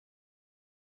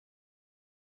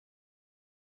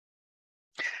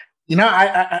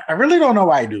I really don't know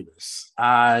why I do this.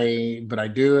 But I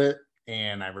do it,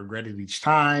 and I regret it each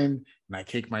time, and I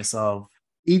kick myself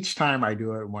each time I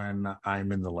do it when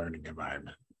I'm in the learning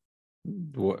environment.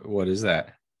 What is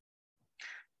that?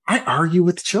 I argue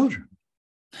with children.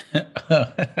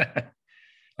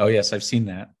 Oh yes, I've seen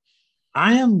that.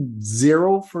 I am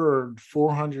 0 for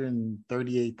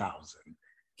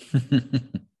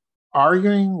 438,000.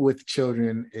 Arguing with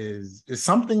children is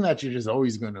something that you're just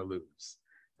always going to lose,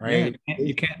 Yeah, right?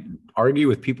 you can't argue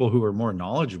with people who are more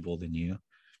knowledgeable than you.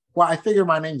 Well, I figure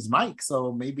my name's Mike,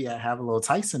 so maybe I have a little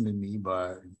Tyson in me,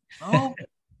 but no,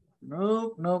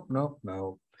 nope, nope, nope,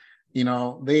 nope.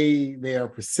 They are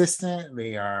persistent.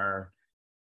 They are,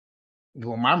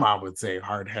 well, my mom would say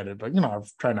hard headed, but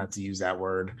I've tried not to use that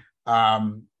word.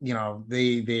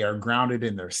 They are grounded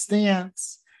in their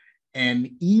stance.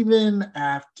 And even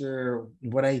after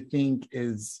what I think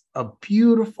is a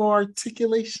beautiful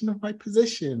articulation of my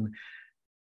position,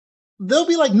 they'll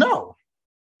be like, no,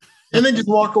 and then just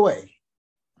walk away.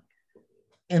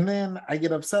 And then I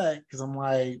get upset because I'm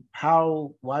like,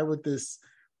 why would this,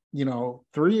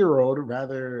 3-year-old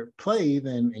rather play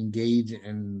than engage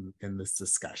in this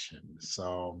discussion?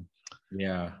 So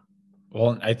Yeah.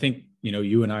 Well, I think,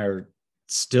 you and I are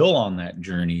still on that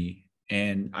journey.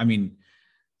 And I mean,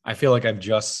 I feel like I've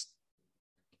just,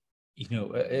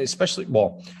 especially,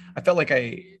 well, I felt like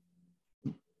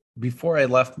before I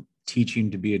left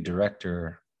teaching to be a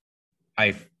director,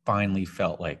 I finally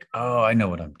felt like, oh, I know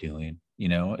what I'm doing,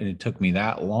 and it took me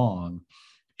that long.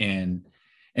 And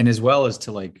as well as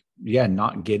to like, yeah,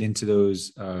 not get into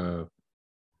those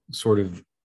sort of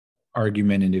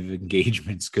argumentative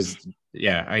engagements. Cause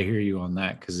yeah, I hear you on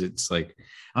that. Cause it's like,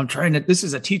 this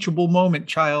is a teachable moment,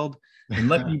 child. And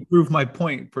let me prove my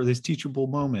point for this teachable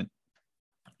moment.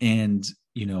 And,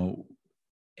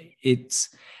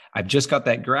 I've just got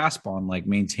that grasp on like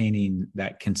maintaining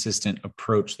that consistent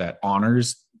approach that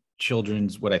honors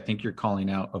children's, what I think you're calling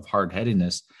out of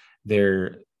hard-headedness,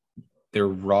 their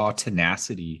raw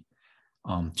tenacity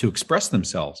to express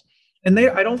themselves. And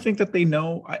I don't think that they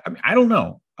know. I mean, I don't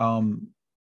know.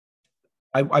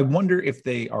 I wonder if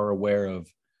they are aware of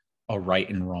a right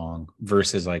and wrong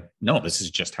versus like, no, this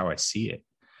is just how I see it.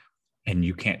 And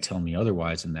you can't tell me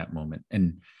otherwise in that moment.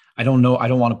 And I don't know. I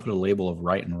don't want to put a label of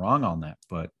right and wrong on that,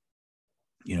 but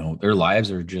their lives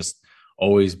are just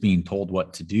always being told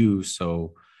what to do.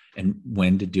 So, and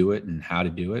when to do it and how to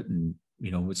do it. And,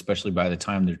 especially by the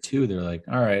time they're 2, they're like,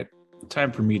 all right,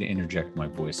 time for me to interject my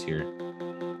voice here.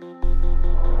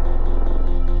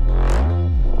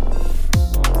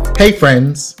 Hey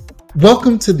friends,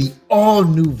 welcome to the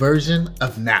all-new version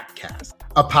of Napcast,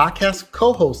 a podcast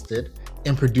co-hosted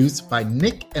and produced by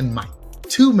Nick and Mike,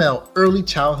 2 male early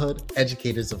childhood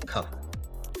educators of color.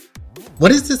 What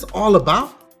is this all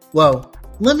about? Well,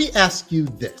 let me ask you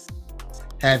this.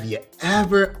 Have you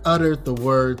ever uttered the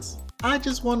words, I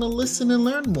just want to listen and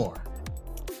learn more?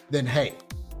 Then hey,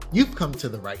 you've come to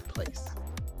the right place.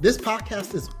 This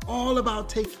podcast is all about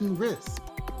taking risks,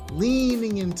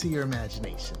 leaning into your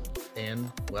imagination,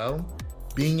 and, well,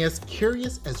 being as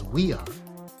curious as we are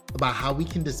about how we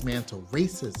can dismantle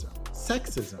racism,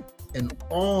 sexism, and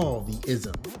all the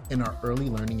isms in our early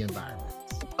learning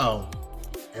environments. Oh,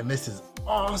 and this is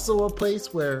also a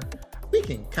place where we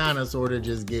can kind of sort of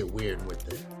just get weird with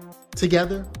it.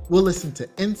 Together, we'll listen to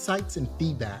insights and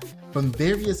feedback from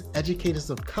various educators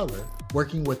of color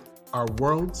working with our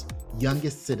world's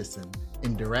youngest citizen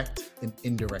in direct and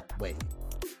indirect ways.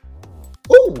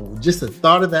 Ooh, just the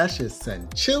thought of that should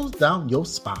send chills down your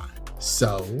spine.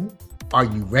 So, are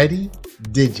you ready?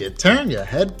 Did you turn your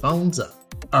headphones up?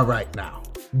 All right now.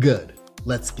 Good.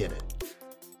 Let's get it.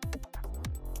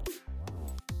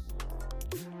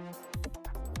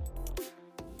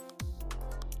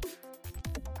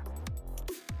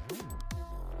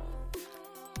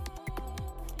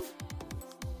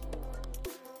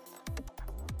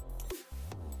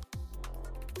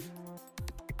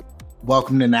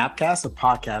 Welcome to Napcast, a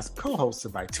podcast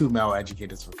co-hosted by 2 male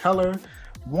educators of color.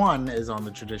 One is on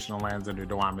the traditional lands of the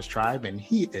Duwamish tribe, and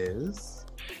he is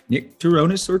Nick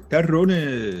Terrones or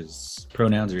Terrones.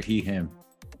 Pronouns are he, him.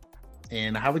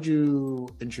 And how would you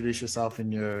introduce yourself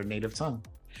in your native tongue?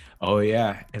 Oh,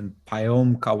 yeah. And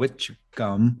Payom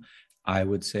Kawichkam, I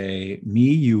would say,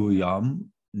 Mi Yuyam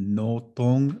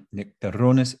Notong Nick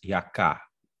Terrones Yaka.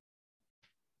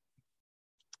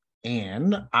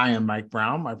 And I am Mike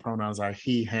Brown. My pronouns are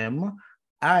he, him.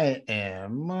 I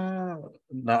am, no,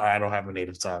 I don't have a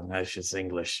native tongue. That's just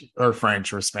English or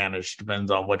French or Spanish.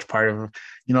 Depends on which part of,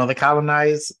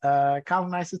 the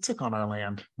colonizer took on our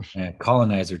land. Yeah,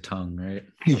 colonizer tongue, right?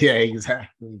 Yeah,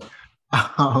 exactly.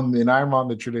 And I'm on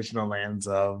the traditional lands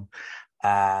of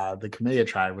the Kamea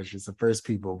tribe, which is the first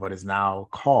people, but is now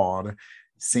called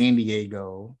San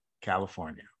Diego,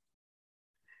 California.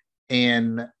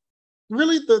 And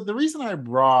really, the reason I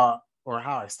brought or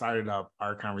how I started up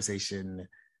our conversation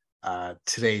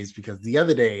today is because the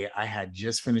other day I had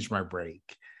just finished my break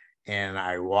and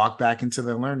I walked back into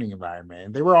the learning environment.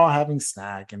 And they were all having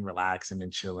snack and relaxing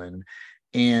and chilling.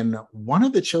 And one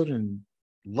of the children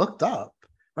looked up,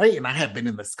 right? And I had been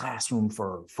in this classroom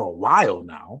for a while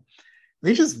now.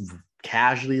 They just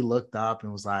casually looked up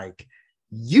and was like,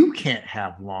 "You can't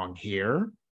have long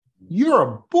hair. You're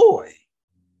a boy."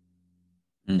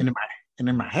 And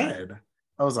in my head,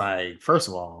 I was like, first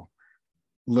of all,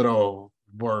 little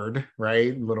word,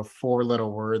 right? Little four-letter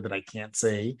word that I can't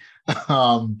say.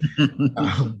 um,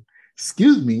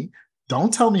 Excuse me.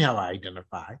 Don't tell me how I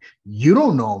identify. You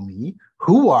don't know me.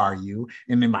 Who are you?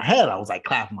 And in my head, I was like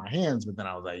clapping my hands, but then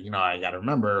I was like, I got to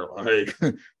remember, like,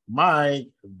 Mike,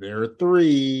 there are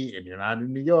three, and you're not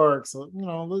in New York, so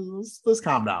let's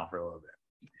calm down for a little bit.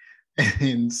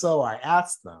 And so I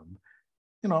asked them,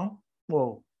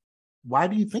 well, why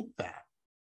do you think that?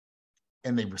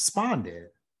 And they responded,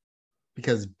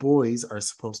 because boys are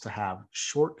supposed to have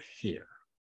short hair.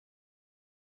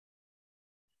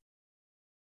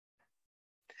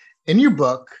 In your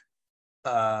book,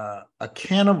 A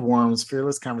Can of Worms,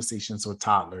 Fearless Conversations with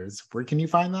Toddlers, where can you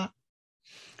find that?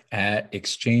 At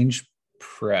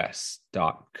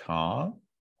exchangepress.com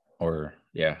or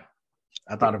yeah.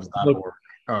 I thought it was .org.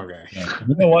 Okay. Yeah.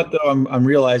 You know what though? I'm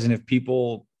realizing if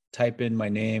people type in my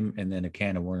name and then A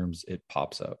Can of Worms, it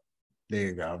pops up. There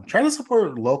you go. Try to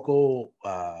support local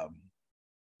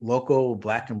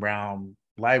Black and brown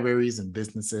libraries and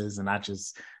businesses, and not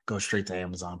just go straight to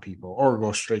Amazon people or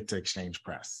go straight to Exchange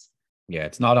Press. Yeah,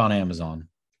 it's not on Amazon.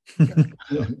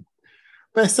 But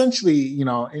essentially,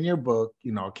 in your book,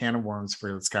 A Can of Worms,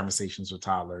 Fearless Conversations with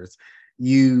Toddlers,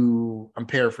 I'm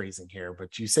paraphrasing here,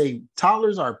 but you say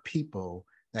toddlers are people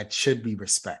that should be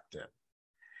respected.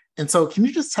 And so can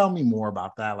you just tell me more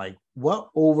about that? Like, what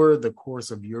over the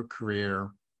course of your career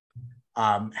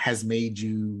has made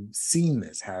you seen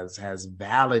this, has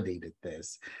validated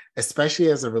this,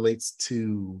 especially as it relates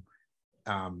to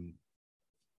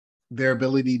their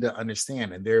ability to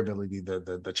understand and their ability,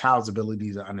 the child's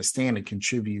ability to understand and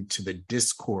contribute to the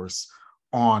discourse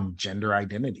on gender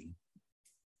identity?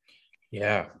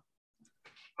 Yeah.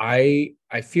 I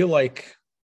feel like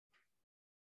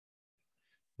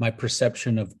my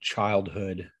perception of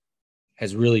childhood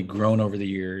has really grown over the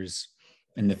years.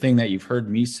 And the thing that you've heard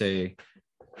me say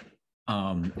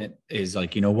is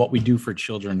like, what we do for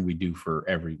children, we do for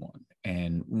everyone,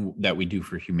 and that we do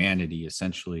for humanity,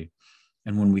 essentially.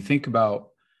 And when we think about,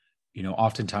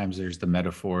 oftentimes there's the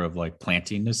metaphor of like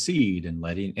planting a seed and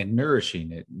letting and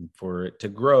nourishing it for it to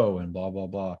grow and blah, blah,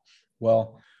 blah.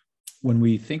 Well, when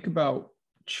we think about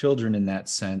children in that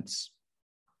sense,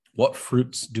 what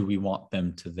fruits do we want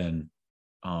them to then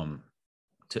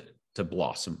to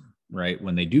blossom, right?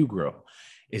 When they do grow,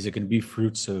 is it going to be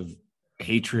fruits of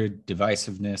hatred,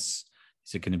 divisiveness?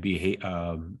 Is it going to be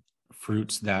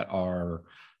fruits that are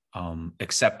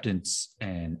acceptance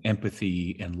and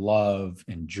empathy and love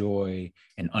and joy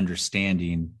and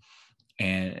understanding?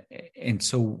 And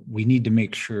so we need to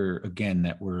make sure, again,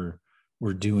 that we're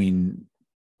doing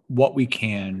what we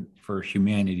can for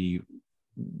humanity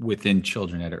within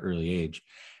children at an early age.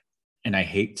 And I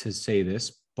hate to say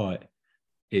this, but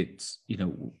it's,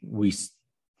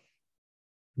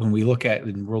 when we look at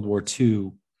in World War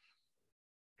II,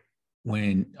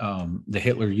 when the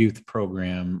Hitler Youth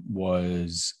Program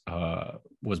was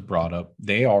brought up,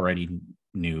 they already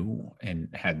knew and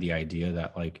had the idea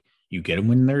that like you get them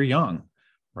when they're young,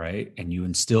 right? And you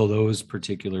instill those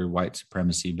particular white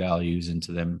supremacy values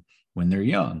into them when they're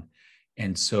young.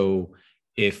 And so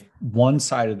if one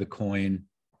side of the coin,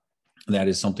 that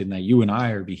is something that you and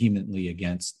I are vehemently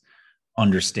against,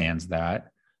 understands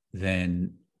that,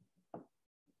 then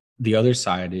the other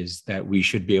side is that we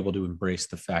should be able to embrace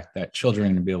the fact that children are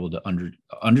going to be able to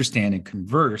understand and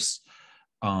converse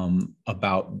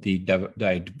about the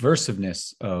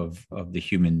diversiveness of the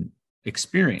human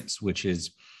experience, which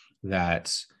is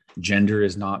that gender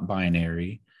is not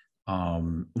binary.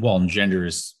 Gender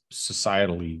is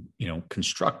societally,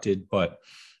 constructed, but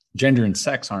gender and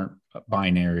sex aren't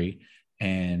binary,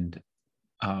 and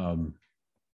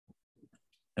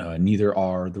neither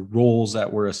are the roles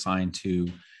that we're assigned to.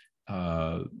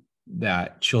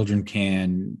 That children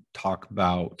can talk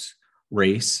about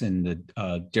race and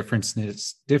the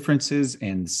differences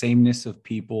and sameness of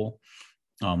people.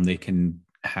 They can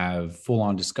have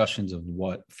full-on discussions of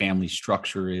what family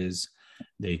structure is.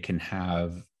 They can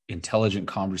have, intelligent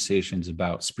conversations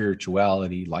about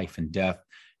spirituality, life and death,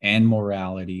 and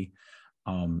morality.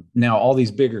 Now, all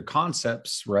these bigger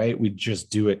concepts, right? We just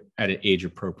do it at an age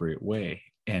appropriate way,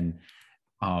 and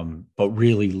but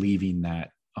really leaving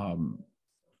that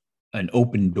an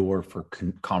open door for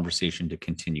conversation to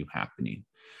continue happening.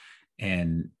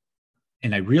 And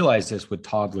I realized this with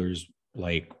toddlers,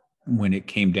 like when it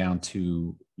came down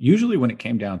to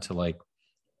like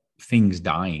things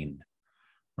dying,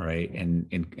 right?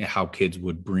 And how kids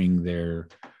would bring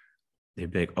they'd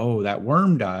be like, oh, that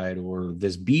worm died or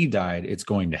this bee died, it's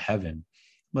going to heaven.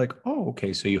 I'm like, oh,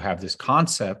 okay. So you have this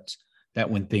concept that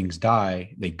when things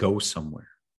die, they go somewhere.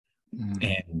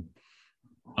 And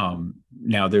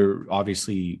now they're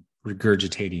obviously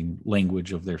regurgitating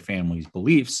language of their family's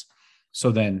beliefs.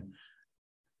 So then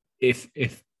if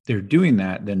they're doing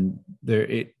that, then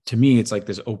to me, it's like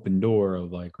this open door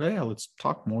of like, well, yeah, let's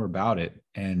talk more about it.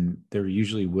 And they're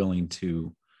usually willing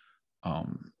to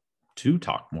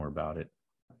talk more about it.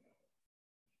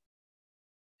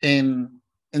 And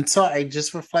so I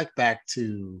just reflect back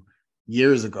to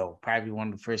years ago, probably one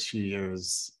of the first few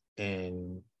years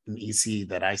in EC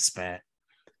that I spent,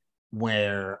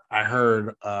 where I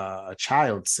heard a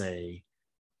child say,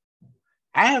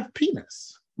 I have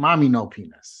penis, mommy no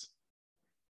penis.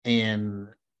 And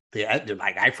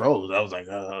I froze. I was like,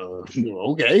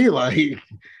 okay, like,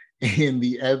 and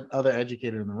the other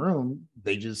educator in the room,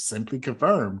 they just simply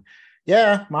confirmed,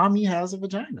 yeah, mommy has a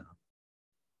vagina.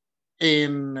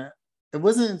 And it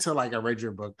wasn't until like I read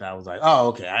your book that I was like, oh,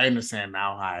 okay, I understand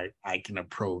now how I can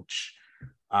approach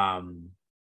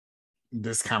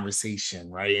this conversation,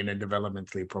 right, in a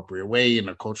developmentally appropriate way, in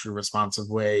a culturally responsive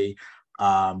way,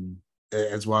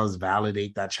 as well as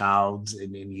validate that child's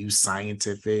and use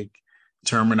scientific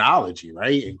terminology,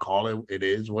 right, and call it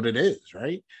is what it is,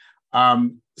 right.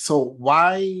 So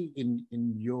why, in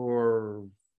your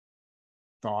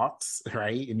thoughts,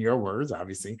 right, in your words,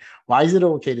 obviously, why is it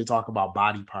okay to talk about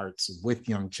body parts with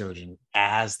young children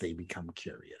as they become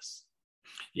curious?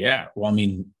 Yeah, well, I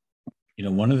mean,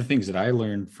 one of the things that I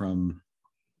learned from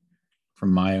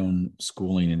my own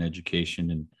schooling and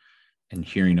education and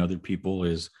hearing other people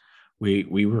is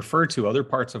we refer to other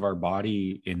parts of our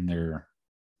body in their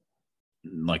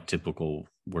like typical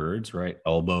words, right?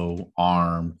 Elbow,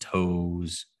 arm,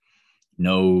 toes,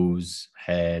 nose,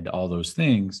 head, all those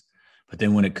things. But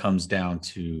then when it comes down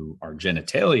to our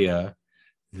genitalia,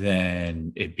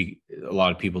 then a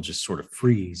lot of people just sort of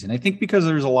freeze. And I think because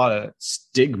there's a lot of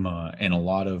stigma and a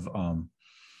lot of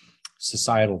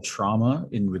societal trauma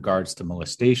in regards to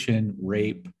molestation,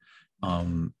 rape,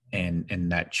 and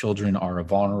that children are a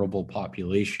vulnerable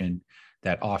population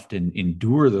that often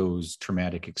endure those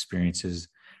traumatic experiences,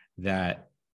 that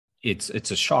it's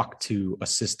a shock to a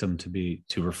system to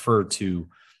refer to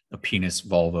a penis,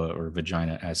 vulva, or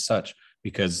vagina as such,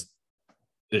 because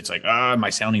it's like, am I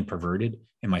sounding perverted?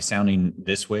 Am I sounding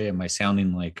this way? Am I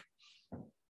sounding like,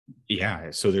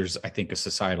 yeah. So there's, I think, a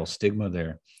societal stigma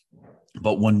there.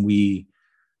 But when we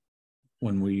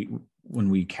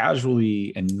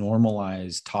casually and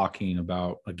normalize talking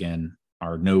about, again,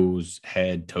 our nose,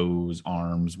 head, toes,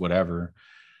 arms, whatever,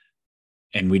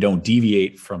 and we don't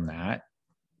deviate from that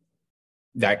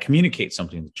communicates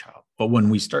something to the child. But when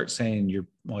we start saying, you're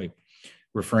like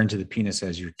referring to the penis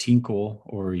as your tinkle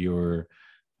or your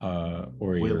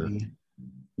willy.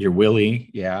 your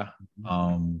willy, yeah.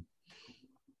 I'm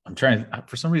trying,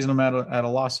 for some reason I'm at a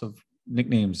loss of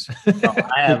nicknames.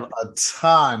 I have a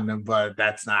ton, but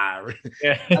that's not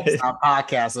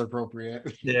podcast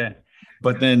appropriate. Yeah,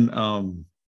 but then and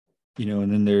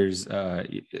then there's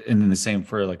and then the same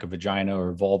for like a vagina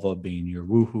or vulva being your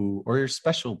woohoo or your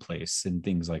special place and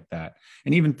things like that.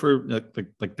 And even for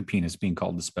like the penis being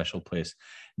called the special place,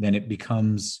 then it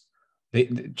becomes,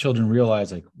 the children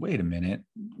realize, like, wait a minute,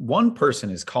 one person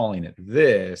is calling it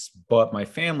this, but my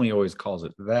family always calls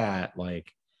it that.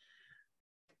 Like,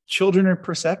 children are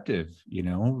perceptive,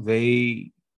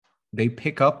 they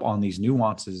pick up on these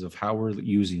nuances of how we're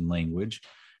using language,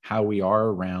 how we are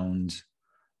around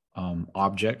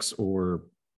objects or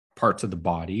parts of the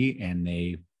body, and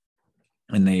they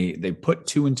put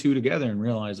two and two together and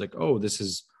realize, like, oh,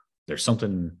 there's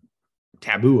something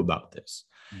taboo about this.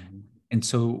 Mm-hmm. And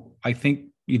so I think,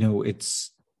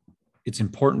 it's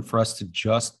important for us to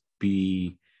just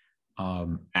be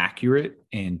accurate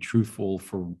and truthful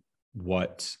for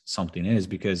what something is,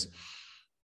 because,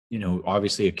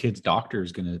 obviously a kid's doctor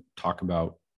is going to talk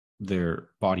about their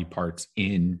body parts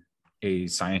in a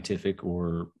scientific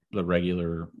or the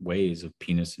regular ways of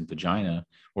penis and vagina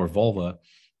or vulva.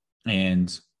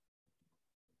 And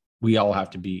we all have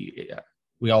to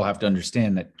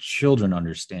understand that children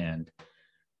understand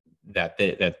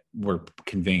that we're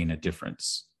conveying a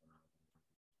difference.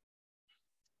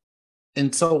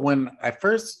 And so when I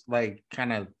first like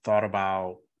kind of thought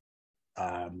about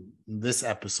this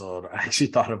episode, I actually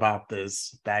thought about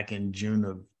this back in June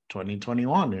of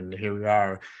 2021, and here we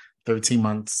are 13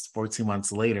 months, 14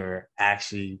 months later,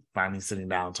 actually finally sitting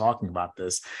down talking about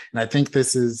this. And I think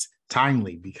this is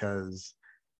timely because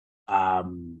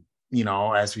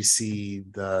as we see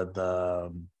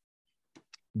the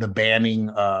banning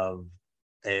of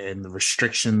and the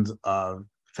restrictions of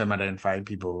femme-identified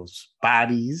people's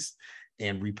bodies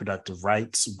and reproductive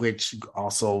rights, which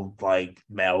also like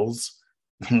males,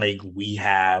 like we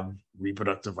have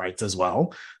reproductive rights as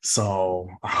well. So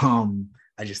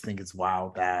I just think it's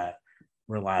wild that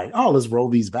we're like, oh, let's roll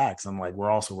these back. So I'm like,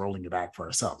 we're also rolling it back for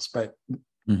ourselves. But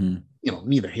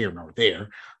neither here nor there.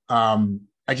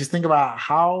 I just think about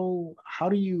how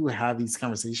do you have these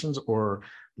conversations or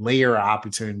layer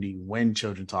opportunity when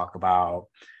children talk about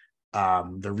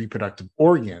the reproductive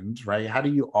organs, right? How do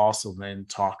you also then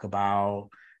talk about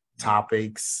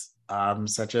topics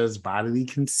such as bodily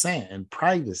consent and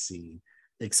privacy,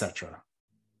 etc.?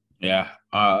 Yeah.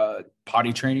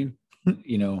 Potty training,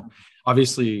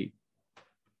 obviously,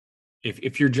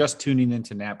 if you're just tuning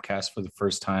into Napcast for the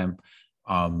first time,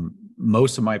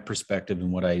 most of my perspective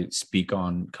and what I speak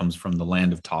on comes from the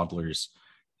land of toddlers.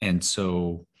 And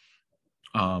so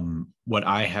what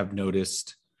I have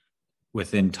noticed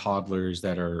within toddlers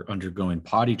that are undergoing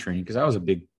potty training, because that was a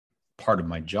big part of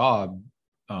my job,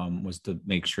 was to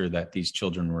make sure that these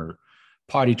children were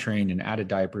potty trained and out of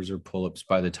diapers or pull-ups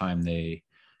by the time they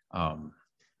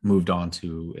moved on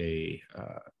to a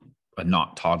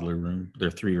not toddler room,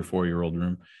 their 3 or 4-year-old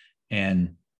room.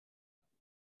 And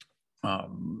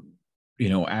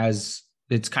as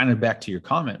it's kind of back to your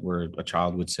comment where a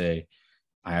child would say,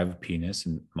 I have a penis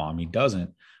and mommy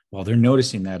doesn't. Well, they're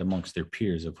noticing that amongst their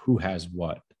peers of who has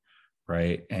what,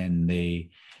 right? And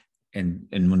and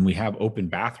when we have open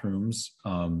bathrooms,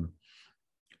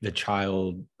 the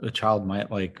child might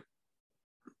like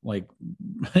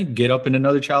get up in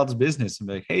another child's business and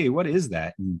be like, hey, what is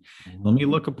that? And let me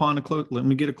look let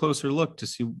me get a closer look to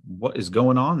see what is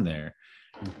going on there.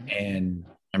 And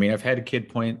I mean, I've had a kid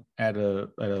point at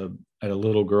a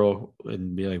little girl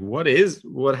and be like,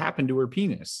 what happened to her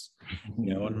penis?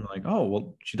 And I'm like, oh,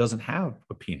 well, she doesn't have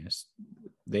a penis.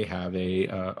 They have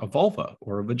a vulva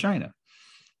or a vagina.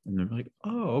 And they're like,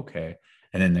 oh, okay.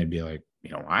 And then they'd be like,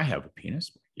 I have a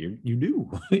penis. You do.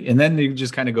 And then they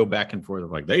just kind of go back and forth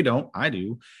of like, they don't, I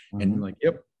do. And like,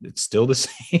 yep, it's still the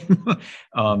same.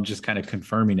 Just kind of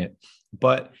confirming it.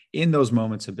 But in those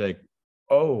moments of like,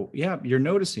 oh yeah, you're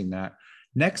noticing that.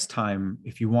 Next time,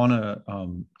 if you want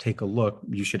to take a look,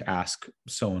 you should ask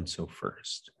so-and-so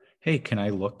first. Hey, can I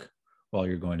look while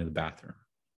you're going to the bathroom?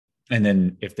 And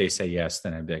then if they say yes,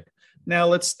 then I'd be like, now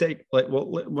let's take when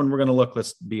we're going to look,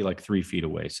 let's be like 3 feet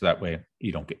away. So that way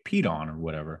you don't get peed on or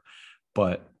whatever.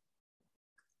 But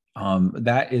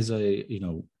that is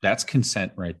that's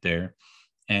consent right there.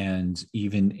 And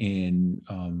even in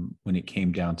when it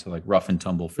came down to like rough and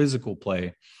tumble physical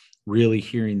play, really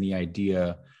hearing the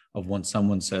idea of when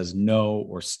someone says no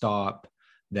or stop,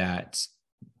 that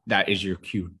is your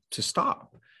cue to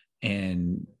stop.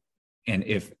 And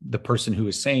if the person who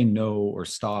is saying no or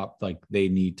stop, like they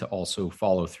need to also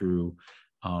follow through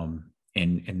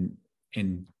and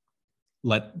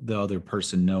let the other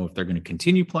person know if they're going to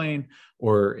continue playing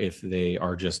or if they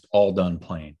are just all done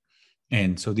playing.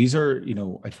 And so these are,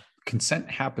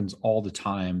 consent happens all the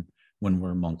time when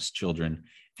we're amongst children,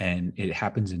 and it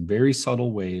happens in very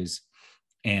subtle ways.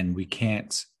 And we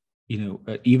can't,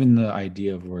 even the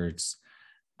idea of where it's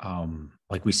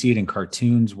like we see it in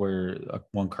cartoons where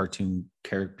one cartoon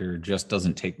character just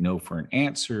doesn't take no for an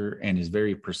answer and is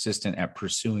very persistent at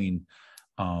pursuing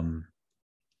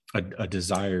a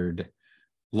desired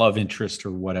love interest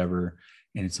or whatever.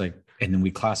 And it's like, and then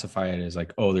we classify it as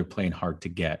like, oh, they're playing hard to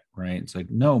get, right? It's like,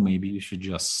 no, maybe you should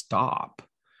just stop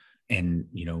and,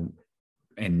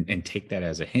 and take that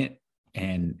as a hint.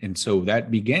 And so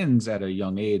that begins at a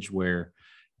young age where,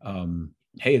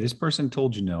 hey, this person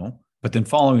told you no, but then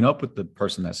following up with the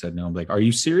person that said no, I'm like, are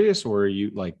you serious? Or are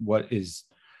you like, what is,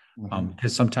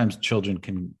 because sometimes children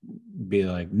can be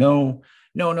like, no,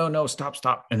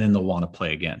 stop. And then they'll want to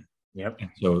play again. Yep. And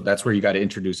so that's where you got to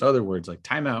introduce other words like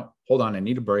timeout, hold on, I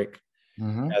need a break,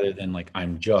 rather than like,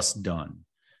 I'm just done.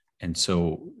 And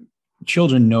so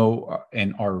children know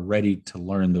and are ready to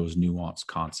learn those nuanced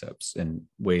concepts and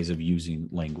ways of using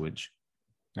language.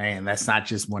 And that's not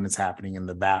just when it's happening in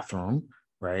the bathroom,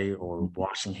 right? Or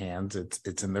washing hands.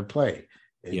 It's in their play.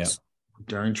 It's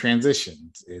during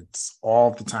transitions. It's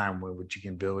all the time where you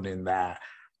can build in that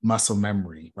muscle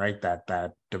memory, right?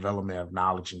 That development of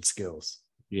knowledge and skills.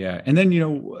 Yeah. And then,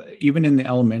 even in the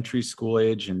elementary school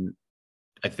age, and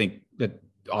I think that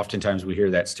oftentimes we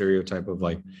hear that stereotype of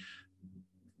like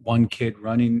one kid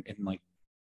running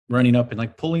up and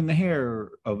like pulling the hair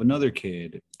of another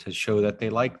kid to show that they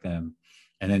like them.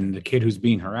 And then the kid who's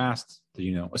being harassed,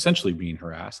 essentially being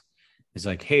harassed, is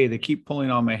like, hey, they keep pulling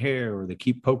on my hair, or they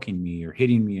keep poking me or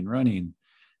hitting me and running.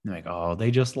 And like, oh,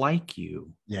 they just like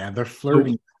you. Yeah, they're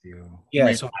flirting with you. Yeah.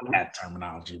 Maybe So not that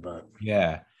terminology, but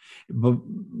yeah. But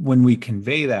when we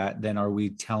convey that, then are we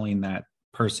telling that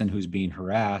person who's being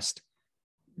harassed,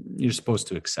 you're supposed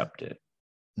to accept it?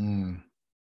 mm,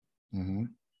 hmm.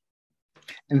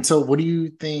 And so, what do you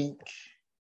think?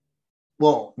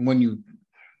 Well, when you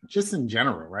just in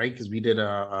general, right? Because we did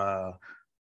a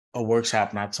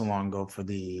workshop not so long ago for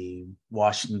the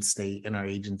Washington State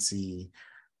Interagency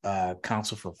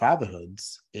Council for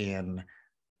Fatherhoods, and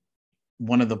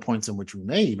one of the points in which we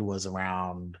made was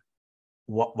around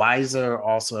what why is there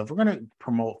also, if we're going to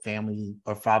promote family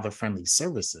or father friendly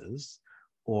services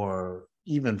or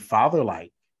even father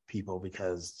like people,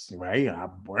 because right,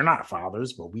 we're not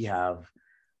fathers, but we have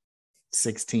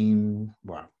 16,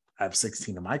 well, I have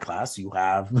 16 in my class, you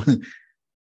have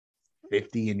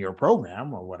 50 in your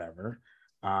program or whatever.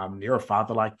 You're a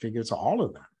father like figure to all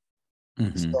of them.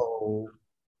 Mm-hmm. So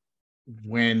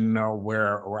when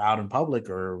we're out in public,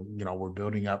 or we're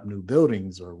building up new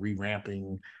buildings or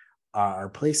re-ramping our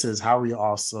places, how are we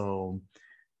also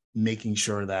making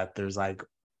sure that there's like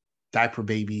diaper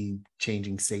baby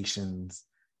changing stations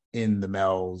in the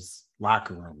males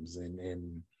locker rooms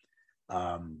and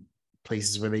um,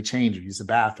 places where they change or use the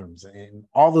bathrooms and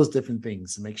all those different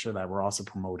things, to make sure that we're also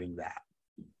promoting that.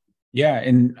 Yeah.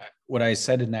 And what I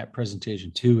said in that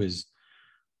presentation too is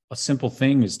a simple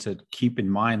thing is to keep in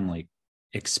mind, like,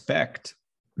 expect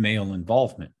male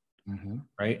involvement, Mm-hmm.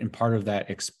 right? And part of that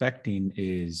expecting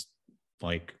is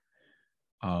like,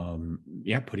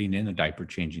 putting in a diaper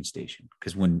changing station.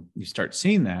 Because when you start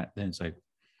seeing that, then it's like,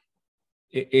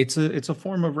 it's a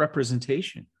form of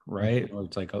representation, right? Mm-hmm. Or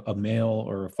it's like a male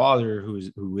or a father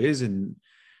who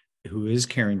is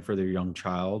caring for their young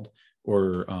child,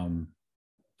 or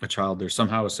a child they're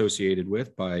somehow associated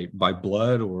with by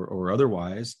blood or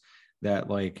otherwise, that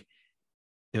like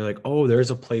they're like, oh,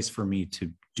 there's a place for me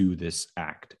to do this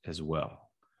act as well,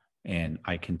 and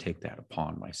I can take that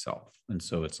upon myself. And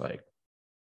so it's like,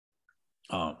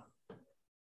 um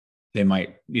they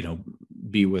might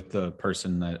be with the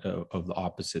person that of the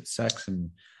opposite sex,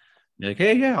 and you're like,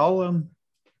 hey, yeah,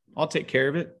 I'll take care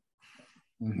of it,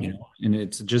 Mm-hmm. and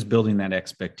it's just building that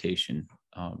expectation.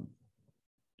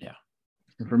 Yeah.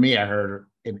 And for me, I heard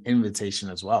an invitation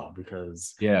as well,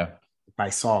 because Yeah. if I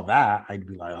saw that, I'd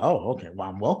be like, oh, okay, well,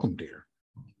 I'm welcome here.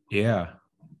 Yeah.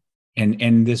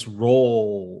 And this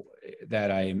role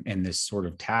that I'm in, this sort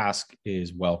of task,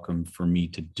 is welcome for me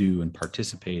to do and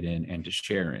participate in and to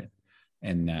share in.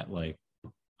 And that, like,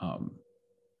 um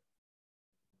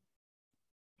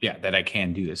that I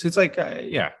can do this. It's like,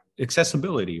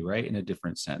 accessibility, right? In a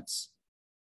different sense.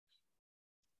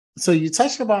 So you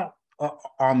touched about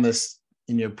on this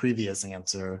in your previous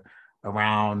answer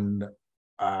around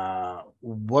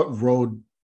what role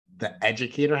the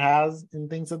educator has in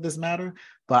things of this matter,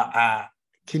 but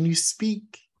can you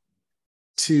speak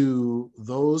to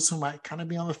those who might kind of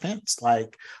be on the fence,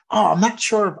 like, oh, I'm not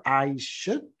sure if I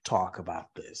should talk about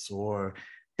this, or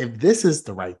if this is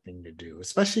the right thing to do,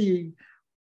 especially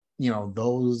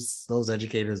those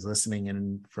educators listening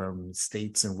in from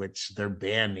states in which they're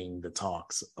banning the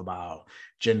talks about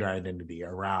gender identity,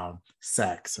 around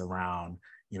sex, around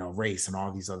race, and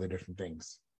all these other different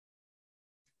things.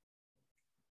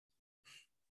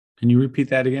 Can you repeat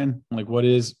that again? Like, what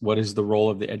is the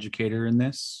role of the educator in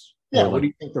this? Yeah, Or what like, do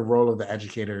you think the role of the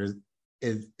educator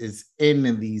is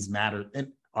in these matters, and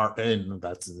are in,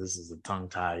 this is a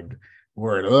tongue-tied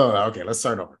word. Oh, okay, let's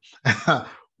start over.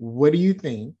 What do you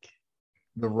think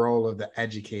the role of the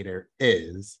educator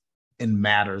is in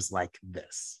matters like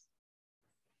this?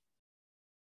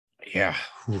 yeah.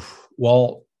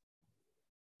 Well,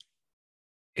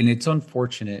 and it's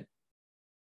unfortunate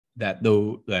that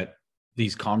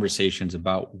these conversations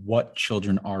about what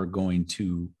children are going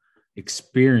to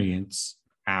experience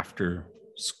after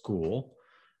school,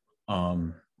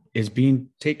 um, is being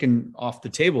taken off the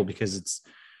table, because it's,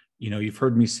 you've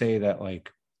heard me say that,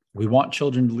 like, we want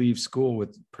children to leave school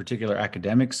with particular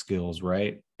academic skills,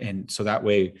 right? And so that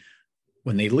way,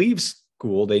 when they leave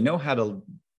school, they know how to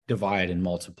divide and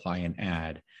multiply and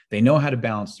add. They know how to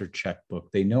balance their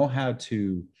checkbook. They know how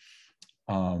to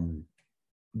um,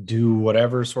 do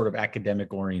whatever sort of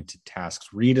academic oriented tasks,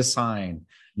 read a sign,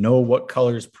 know what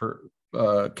colors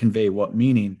convey what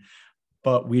meaning,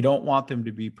 but we don't want them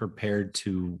to be prepared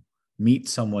to meet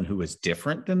someone who is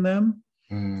different than them.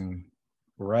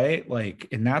 Right? Like,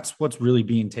 and that's what's really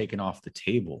being taken off the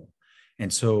table.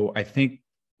 And so I think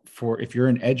if you're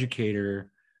an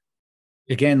educator,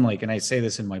 again, like, and I say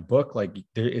this in my book, like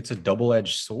it's a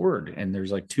double-edged sword. And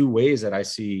there's like two ways that I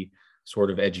see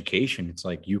sort of education. It's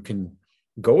like you can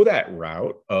go that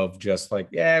route of just like,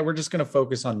 yeah, we're just going to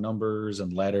focus on numbers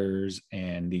and letters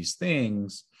and these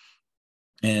things.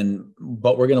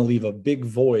 But we're going to leave a big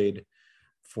void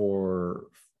for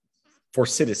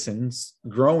citizens,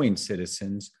 growing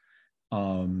citizens,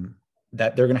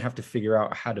 that they're going to have to figure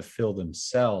out how to fill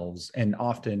themselves. And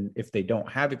often, if they don't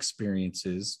have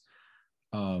experiences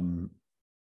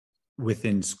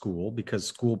within school, because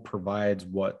school provides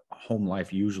what home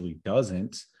life usually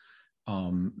doesn't,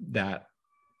 then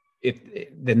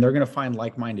they're going to find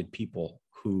like-minded people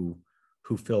who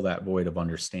fill that void of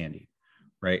understanding,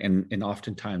 right? And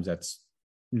oftentimes that's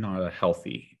not a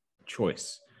healthy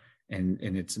choice. And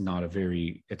it's not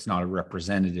a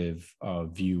representative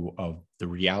view of the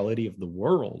reality of the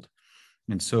world.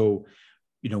 And so,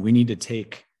 we need to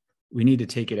take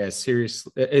it as serious.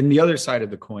 And the other side of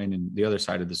the coin and the other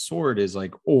side of the sword is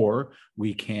like, or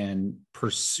we can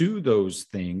pursue those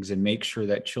things and make sure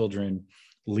that children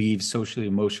leave socially,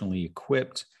 emotionally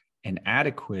equipped and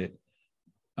adequate,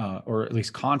 or at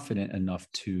least confident enough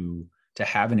to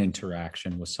have an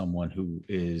interaction with someone who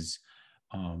is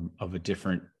of a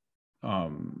different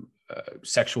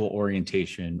sexual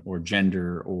orientation or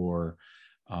gender or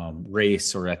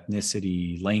race or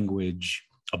ethnicity, language,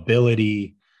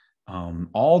 ability,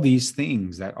 all these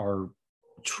things that are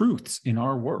truths in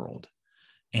our world.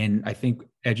 And I think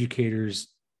educators,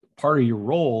 part of your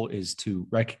role is to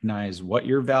recognize what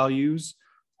your values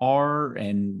are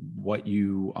and what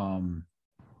you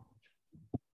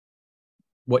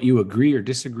agree or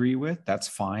disagree with. That's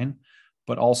fine.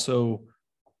 But also,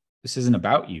 this isn't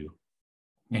about you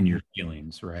and your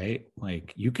feelings, right?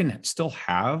 Like, you can still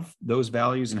have those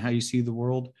values and how you see the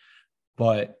world,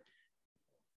 but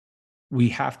we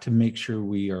have to make sure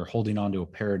we are holding on to a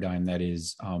paradigm that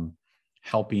is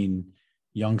helping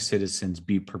young citizens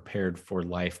be prepared for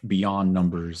life beyond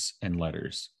numbers and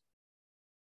letters.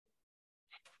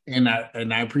 And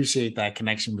I appreciate that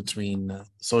connection between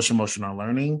social emotional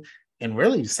learning and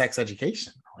really sex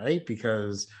education, right?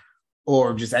 Because,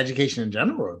 or just education in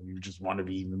general, if you just want to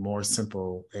be even more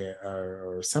simple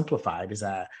or simplified, is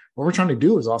that what we're trying to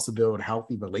do is also build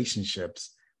healthy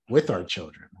relationships with our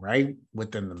children, right?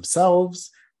 Within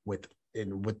themselves, with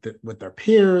their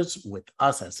peers, with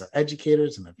us as their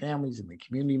educators and their families and the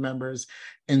community members.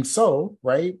 And so,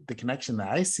 right, the connection that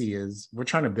I see is we're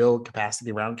trying to build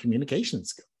capacity around communication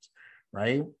skills,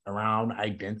 right? Around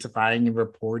identifying and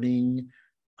reporting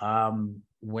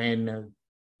when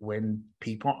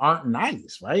people aren't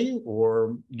nice, right?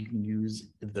 Or you can use,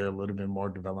 if they're a little bit more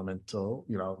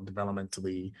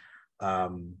developmentally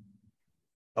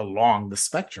along the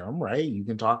spectrum, right? You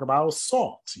can talk about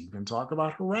assault, you can talk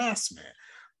about harassment,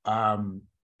 and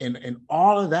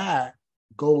all of that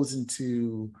goes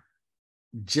into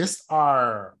just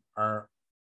our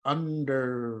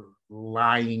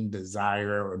underlying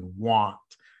desire and want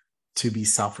to be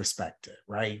self-respected,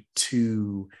 right?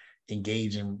 To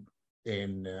engage in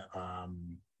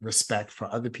respect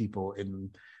for other people in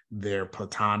their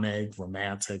platonic,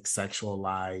 romantic, sexual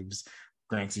lives.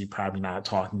 Granted, you're probably not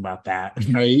talking about that,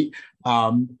 right?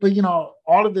 But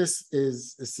all of this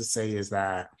is to say is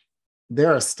that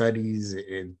there are studies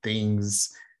and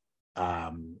things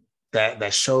that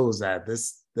shows that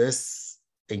this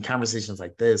in conversations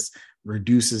like this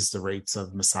reduces the rates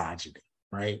of misogyny,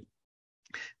 right?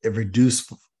 It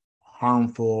reduces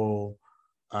harmful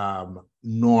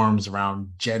norms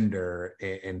around gender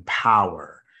and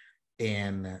power,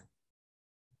 and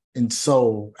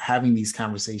so having these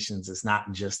conversations is not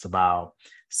just about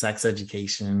sex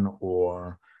education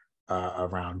or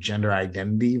around gender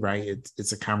identity, right?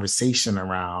 It's a conversation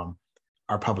around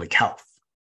our public health.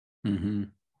 Mm-hmm.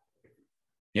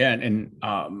 Yeah, and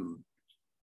I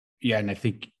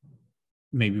think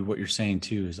maybe what you're saying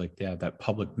too is like, that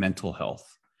public mental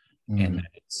health, and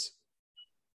it's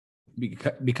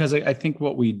because I think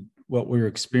what we're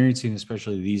experiencing,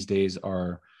 especially these days,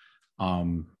 are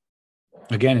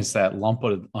again, it's that lump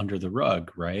under the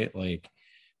rug, right? Like,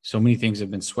 so many things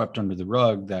have been swept under the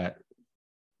rug that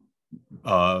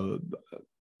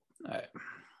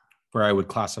where I would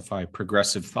classify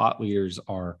progressive thought leaders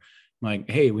are like,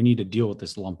 hey, we need to deal with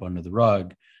this lump under the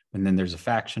rug. And then there's a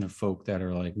faction of folk that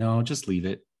are like, no, just leave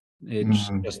it.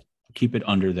 Just keep it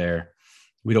under there.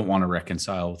 We don't want to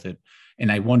reconcile with it. And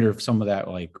I wonder if some of that,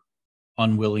 like,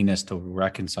 unwillingness to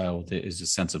reconcile with it is a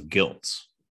sense of guilt,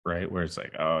 right? Where it's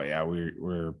like, oh yeah,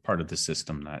 we're part of the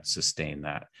system that sustained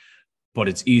that. But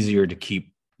it's easier to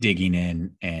keep digging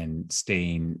in and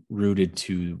staying rooted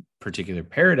to particular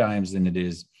paradigms than it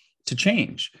is to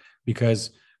change,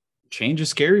 because change is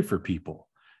scary for people.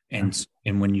 And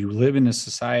when you live in a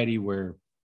society where,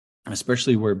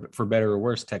 especially where, for better or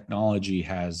worse, technology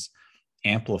has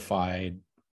amplified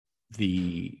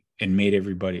and made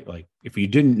everybody, like, if you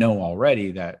didn't know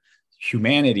already that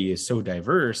humanity is so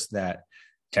diverse, that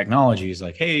technology is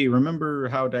like, hey, remember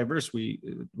how diverse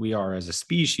we are as a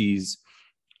species.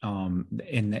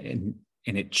 And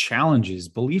it challenges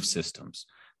belief systems,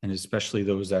 and especially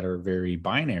those that are very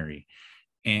binary.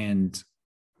 And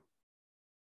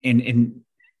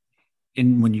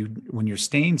when you're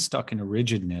staying stuck in a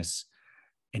rigidness,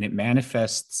 and it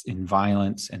manifests in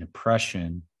violence and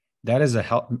oppression, that's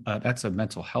a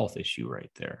mental health issue right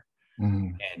there.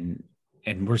 Mm.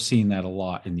 And we're seeing that a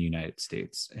lot in the United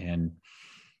States. And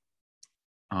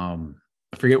I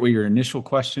forget what your initial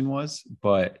question was,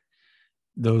 but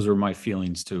those are my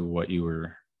feelings to what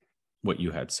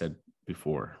you had said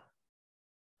before.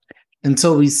 And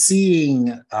so we're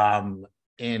seeing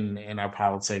in our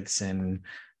politics and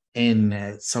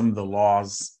in some of the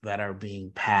laws that are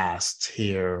being passed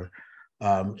here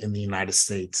in the United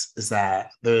States is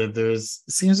that there's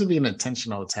seems to be an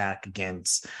intentional attack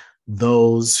against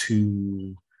those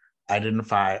who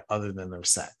identify other than their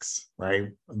sex, right?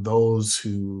 Those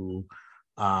who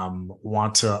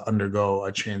want to undergo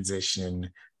a transition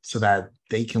so that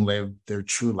they can live their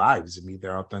true lives and be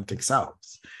their authentic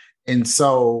selves. And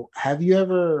so, have you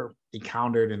ever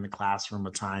encountered in the classroom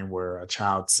a time where a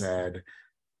child said,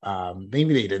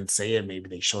 maybe they didn't say it, maybe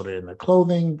they showed it in their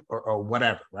clothing or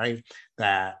whatever, right?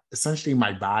 That essentially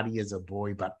my body is a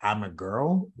boy, but I'm a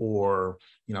girl, or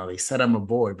they said I'm a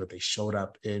boy, but they showed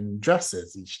up in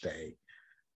dresses each day.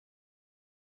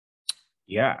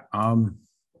 Yeah.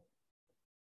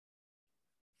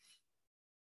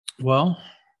 Well,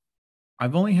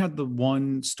 I've only had the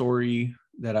one story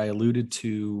that I alluded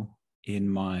to in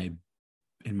my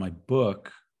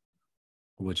book,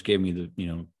 which gave me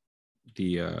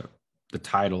the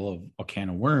title of A Can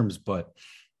of Worms. But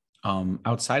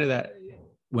outside of that,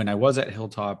 when I was at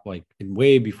Hilltop, like, and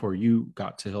way before you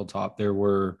got to Hilltop, there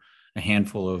were a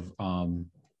handful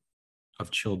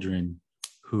of children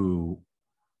who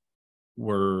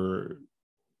were,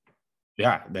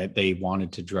 that they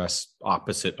wanted to dress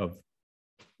opposite of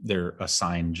their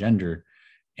assigned gender.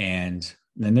 And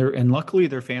luckily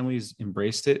their families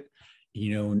embraced it,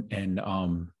 and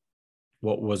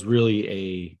what was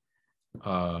really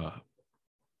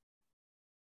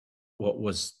what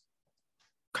was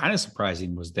kind of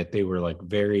surprising was that they were like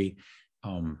very,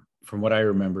 from what I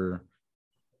remember,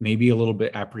 maybe a little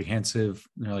bit apprehensive.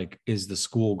 They're like, is the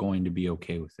school going to be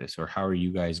okay with this? Or how are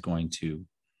you guys going to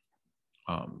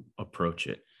approach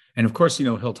it? And of course,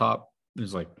 Hilltop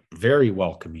is like very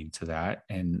welcoming to that.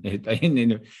 And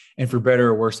for better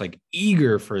or worse, like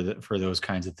eager for those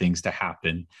kinds of things to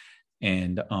happen.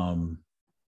 And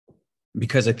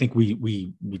because I think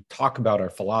we talk about our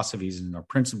philosophies and our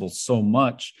principles so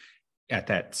much at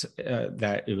that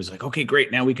it was like, okay,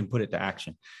 great, now we can put it to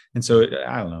action. And so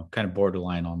I don't know, kind of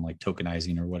borderline on like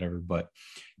tokenizing or whatever, but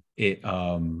it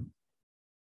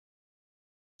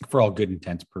for all good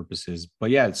intents purposes. But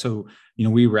yeah, so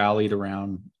we rallied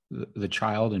around the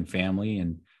child and family,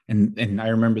 and I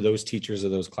remember those teachers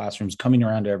of those classrooms coming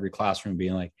around to every classroom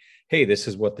being like, hey, this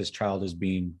is what this child is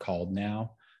being called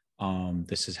now.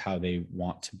 This is how they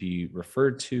want to be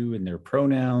referred to in their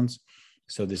pronouns.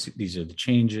 So these are the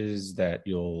changes that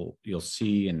you'll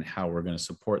see and how we're going to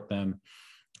support them.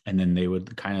 And then they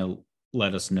would kind of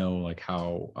let us know like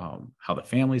how the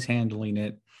family's handling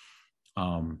it.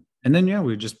 And then,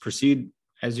 we would just proceed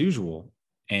as usual.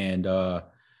 And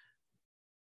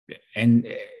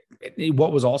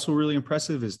what was also really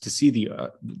impressive is to see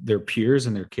their peers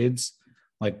and their kids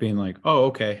like being like, oh,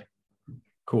 okay,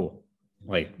 cool.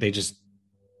 Like they just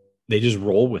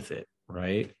roll with it.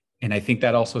 Right. And I think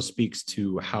that also speaks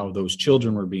to how those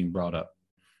children were being brought up,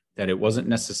 that it wasn't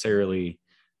necessarily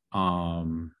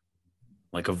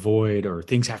like a void or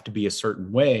things have to be a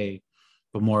certain way,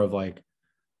 but more of like,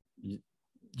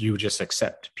 you just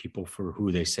accept people for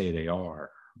who they say they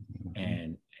are.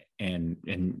 Mm-hmm.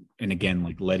 And again,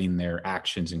 like letting their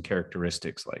actions and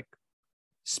characteristics like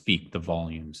speak the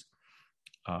volumes.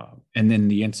 And then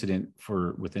the incident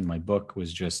within my book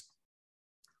was just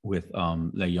with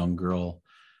the young girl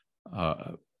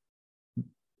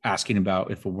asking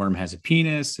about if a worm has a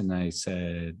penis. And I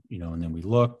said, and then we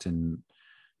looked and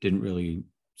didn't really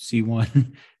see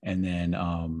one. And then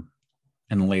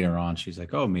And later on, she's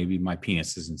like, oh, maybe my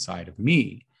penis is inside of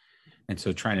me. And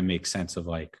so trying to make sense of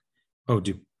like, oh,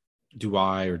 do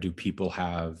I or do people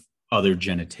have other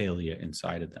genitalia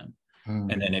inside of them?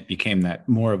 And then it became that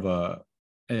more of a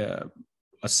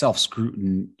self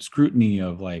scrutiny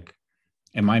of like,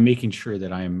 am I making sure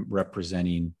that I'm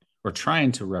representing or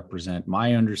trying to represent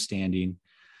my understanding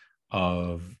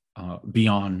of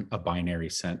beyond a binary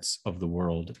sense of the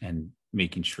world, and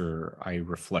making sure I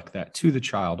reflect that to the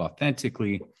child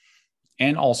authentically,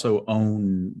 and also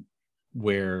own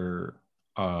where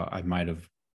I might have,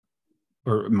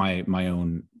 or my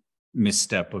own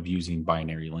misstep of using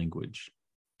binary language.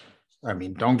 I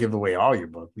mean, don't give away all your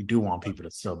book. We do want people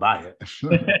to still buy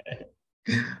it.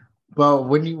 Well,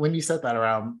 when you said that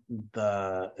around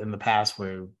in the past,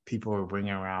 where people were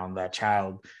bringing around that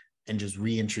child and just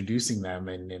reintroducing them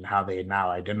and how they now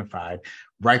identified,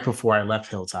 right before I left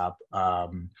Hilltop,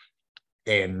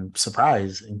 and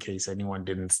surprise, in case anyone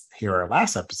didn't hear our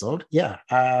last episode,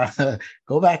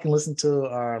 go back and listen to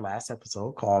our last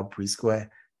episode called Preschool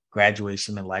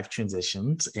Graduation and Life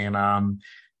Transitions, and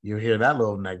you'll hear that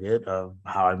little nugget of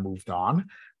how I moved on,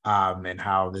 and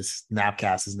how this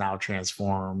Napcast is now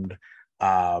transformed,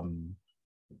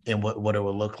 and what it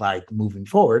will look like moving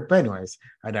forward. But anyways,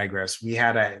 I digress. We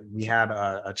had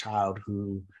a child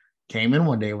who came in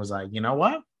one day and was like, you know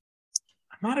what?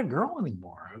 I'm not a girl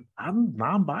anymore. I'm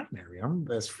non-binary. I'm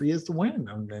as free as the wind.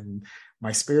 And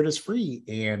my spirit is free.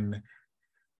 And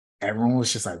everyone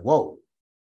was just like, whoa,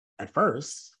 at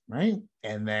first, right?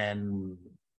 And then,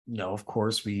 of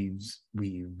course, we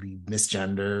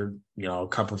misgendered, a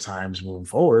couple of times moving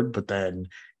forward, but then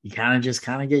you kind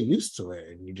of get used to it,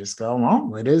 and you just go,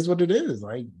 oh, it is what it is.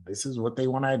 Like, this is what they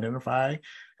want to identify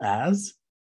as,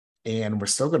 and we're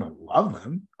still gonna love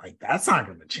them. Like, that's not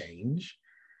gonna change.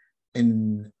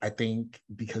 And I think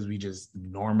because we just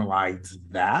normalize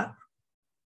that,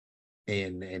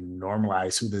 and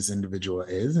normalize who this individual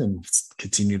is and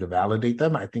continue to validate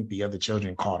them, I think the other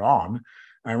children caught on.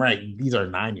 All right, these are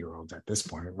 9-year-olds at this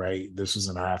point, right? This was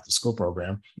in our after school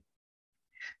program.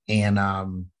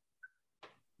 And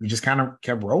we just kind of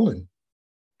kept rolling.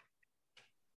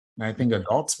 And I think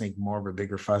adults make more of a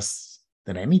bigger fuss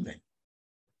than anything.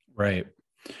 Right.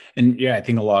 And yeah, I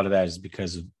think a lot of that is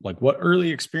because of like, what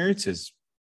early experiences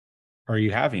are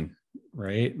you having?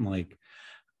 Right.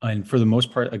 And for the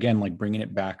most part, again, like bringing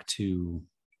it back to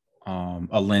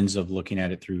a lens of looking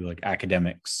at it through like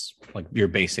academics, like your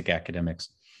basic academics.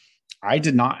 I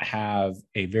did not have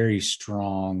a very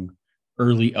strong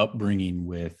early upbringing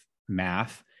with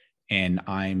math, and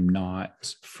I'm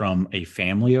not from a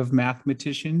family of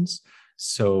mathematicians,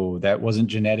 so that wasn't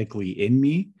genetically in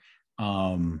me.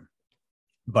 And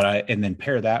then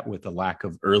pair that with the lack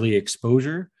of early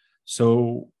exposure.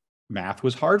 So math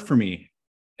was hard for me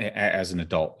as an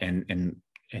adult, and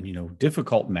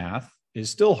difficult math is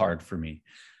still hard for me.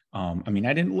 I mean,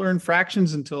 I didn't learn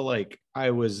fractions until like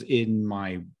I was in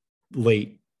my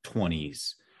late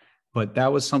 20s, but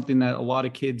that was something that a lot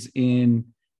of kids in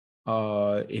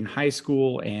high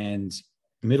school and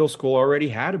middle school already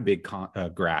had a big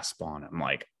grasp on. I'm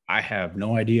like, I have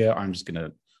no idea. I'm just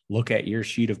gonna look at your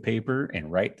sheet of paper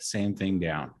and write the same thing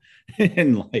down.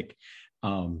 And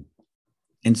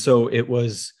so it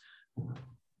was,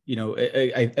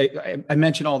 I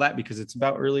mentioned all that because it's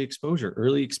about early exposure,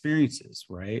 early experiences,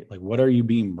 right? Like, what are you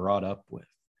being brought up with?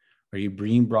 Are you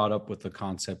being brought up with the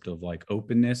concept of like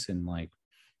openness and like,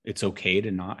 it's okay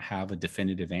to not have a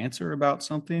definitive answer about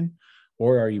something?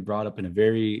 Or are you brought up in a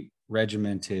very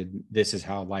regimented, this is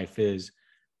how life is.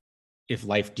 If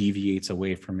life deviates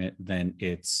away from it, then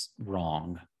it's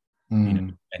wrong,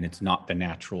 and it's not the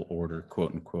natural order,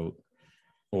 quote unquote,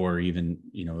 or even,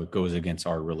 it goes against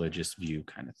our religious view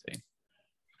kind of thing.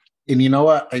 And you know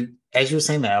what? As you were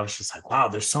saying that, I was just like, wow,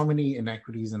 there's so many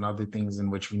inequities and other things in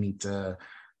which we need to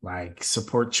like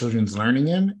support children's learning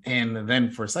in. And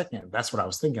then for a second, that's what I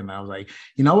was thinking. I was like,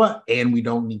 you know what? And we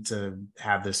don't need to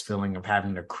have this feeling of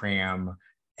having to cram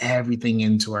everything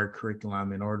into our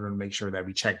curriculum in order to make sure that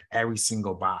we check every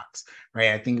single box,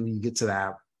 right? I think when you get to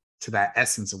that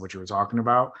essence of what you were talking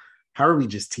about, how are we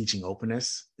just teaching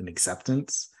openness and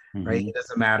acceptance, right? It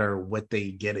doesn't matter what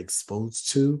they get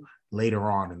exposed to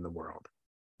later on in the world,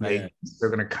 right? Yeah. They're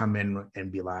going to come in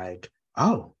and be like,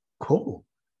 oh, cool.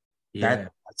 Yeah.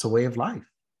 That's a way of life.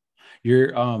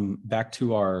 You're back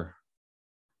to our,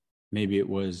 maybe it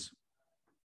was,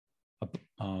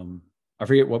 I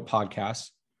forget what podcast,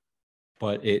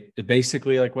 but it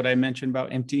basically like what I mentioned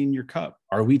about emptying your cup.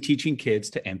 Are we teaching kids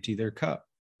to empty their cup?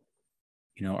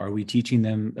 Are we teaching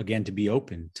them again to be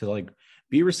open, to like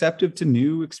be receptive to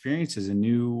new experiences and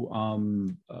new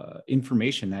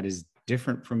information that is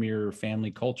different from your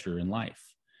family culture in life,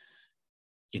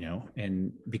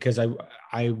 and because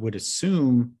I would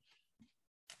assume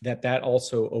that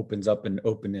also opens up an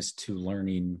openness to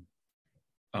learning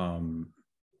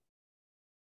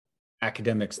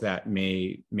academics that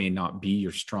may not be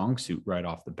your strong suit right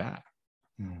off the bat.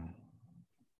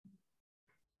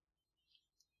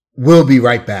 We'll be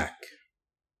right back.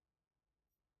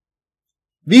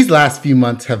 These last few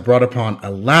months have brought upon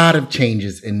a lot of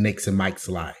changes in Nick's and Mike's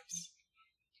lives.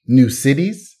 New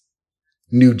cities,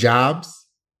 new jobs,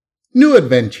 new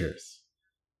adventures.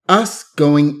 Us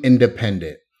going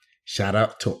independent. Shout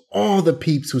out to all the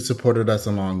peeps who supported us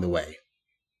along the way.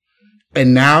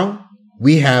 And now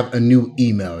we have a new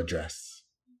email address.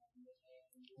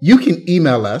 You can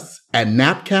email us at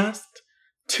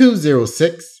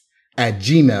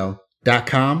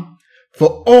napcast206@gmail.com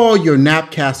for all your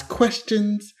Napcast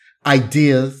questions,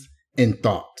 ideas, and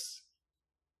thoughts.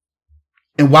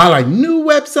 And while our new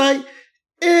website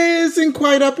isn't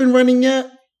quite up and running yet,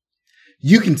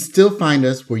 you can still find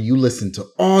us where you listen to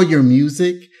all your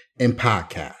music and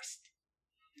podcasts.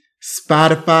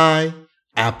 Spotify,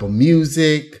 Apple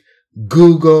Music,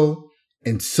 Google,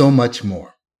 and so much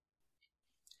more.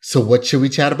 So what should we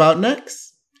chat about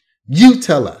next? You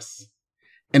tell us.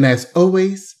 And as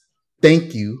always,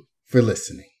 thank you for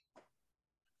listening.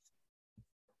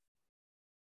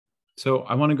 So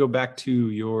I want to go back to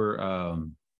your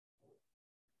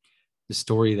the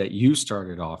story that you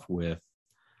started off with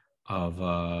of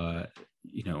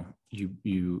you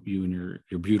and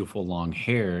your beautiful long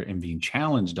hair and being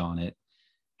challenged on it.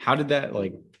 How did that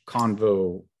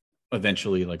convo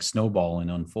eventually snowball and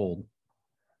unfold?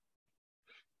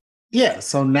 Yeah,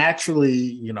 so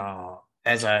naturally,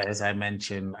 as I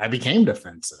mentioned, I became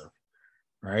defensive,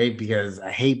 right? Because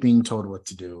I hate being told what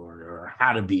to do or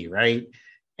how to be, right?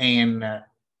 And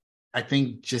I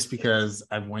think just because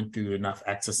I've went through enough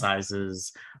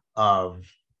exercises of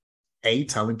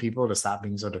telling people to stop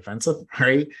being so defensive,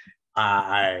 right?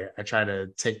 I try to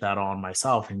take that on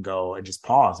myself and go and just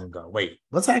pause and go, wait,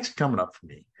 what's actually coming up for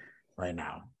me right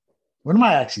now? What am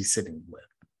I actually sitting with?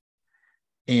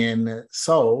 And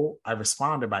so I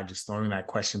responded by just throwing that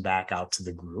question back out to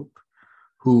the group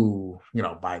who,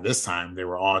 by this time they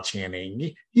were all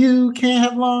chanting, you can't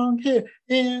have long hair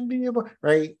and be able,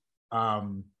 right?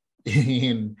 And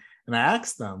I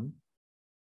asked them,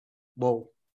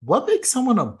 well, what makes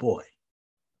someone a boy?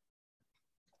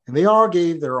 And they all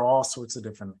gave their all sorts of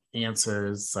different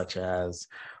answers, such as,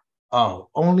 oh,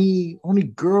 only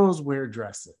girls wear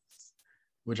dresses,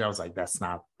 which I was like, that's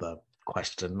not the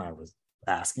question I was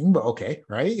asking, but okay,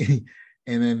 right?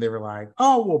 And then they were like,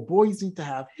 oh, well, boys need to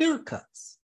have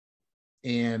haircuts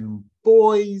and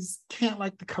boys can't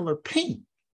like the color pink.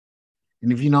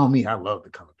 And if you know me, I love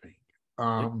the color pink.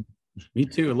 Me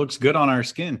too. It looks good on our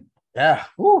skin. Yeah.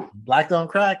 Woo, black don't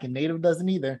crack and native doesn't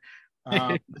either.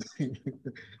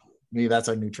 Maybe that's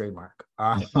our new trademark.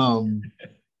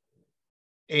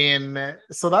 And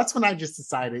so that's when I just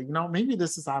decided, maybe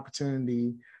this is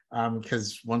opportunity.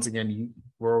 Because once again,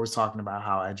 we're always talking about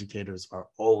how educators are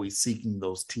always seeking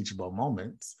those teachable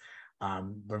moments.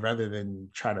 But rather than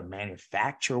try to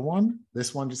manufacture one,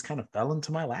 this one just kind of fell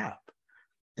into my lap.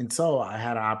 And so I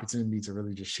had an opportunity to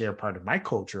really just share part of my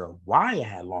culture of why I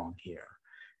had long hair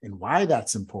and why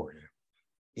that's important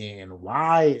and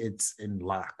why it's in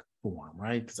lock form,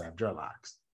 right? Because I have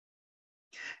dreadlocks.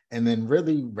 And then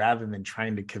really, rather than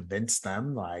trying to convince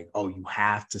them like, oh, you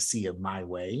have to see it my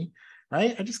way,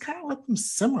 right? I just kind of let them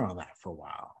simmer on that for a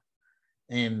while.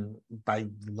 And by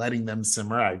letting them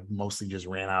simmer, I mostly just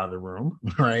ran out of the room,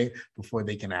 right? Before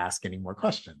they can ask any more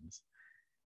questions.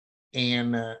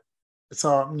 And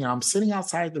so, I'm sitting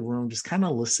outside the room, just kind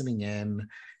of listening in.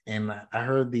 And I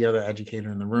heard the other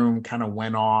educator in the room kind of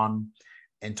went on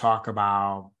and talk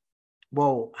about,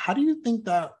 well, how do you think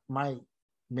that might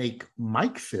make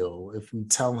Mike feel if we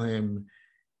tell him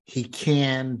he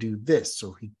can do this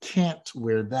or he can't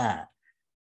wear that?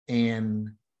 And,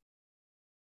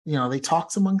 they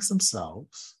talked amongst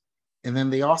themselves. And then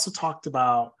they also talked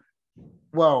about,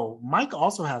 well, Mike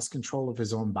also has control of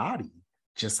his own body,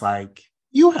 just like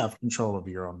you have control of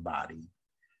your own body.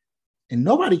 And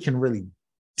nobody can really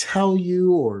tell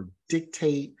you or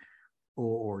dictate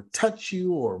or touch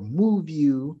you or move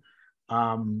you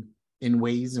in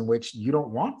ways in which you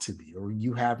don't want to be or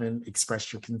you haven't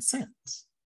expressed your consent.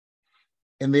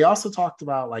 And they also talked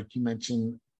about, like you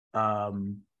mentioned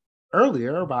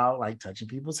earlier, about like touching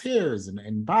people's hairs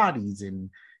and bodies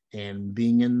and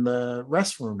being in the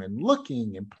restroom and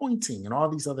looking and pointing and all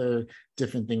these other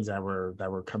different things that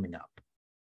were coming up.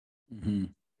 Mm-hmm.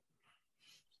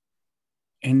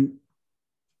 And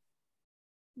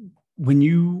when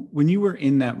you were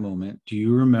in that moment, do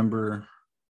you remember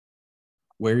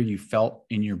where you felt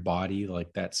in your body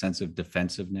like that sense of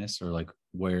defensiveness, or like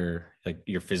where like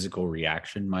your physical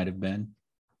reaction might have been?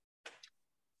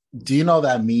 Do you know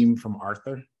that meme from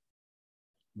Arthur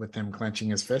with him clenching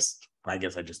his fist? I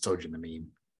guess I just told you the meme.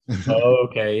 Oh,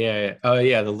 okay, yeah. Oh,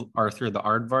 yeah, the Arthur the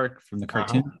Aardvark from the Uh-huh.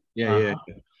 cartoon. Yeah, yeah.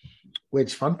 Uh-huh.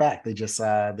 Which, fun fact, they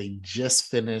just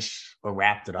finished or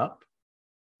wrapped it up.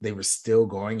 They were still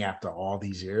going after all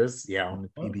these years. Yeah, on the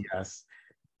Oh, PBS,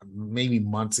 maybe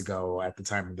months ago at the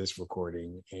time of this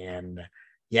recording. And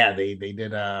yeah, they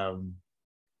did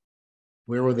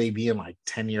where will they be in like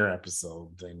 10-year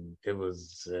episodes? And it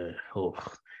was that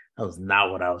was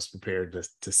not what I was prepared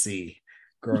to see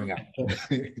growing up.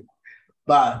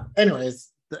 But anyways,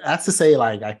 that's to say,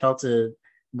 like I felt it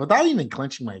without even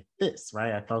clenching my fists,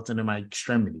 right? I felt it in my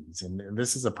extremities, and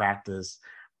this is a practice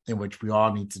in which we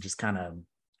all need to just kind of,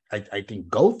 I think,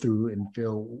 go through and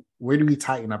feel where do we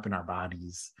tighten up in our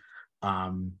bodies,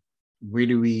 where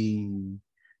do we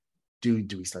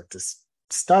start to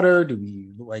stutter? Do we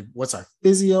like what's our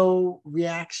physio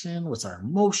reaction? What's our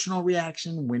emotional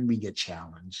reaction when we get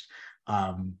challenged?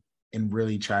 Um, and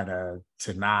really try to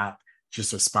not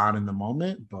just respond in the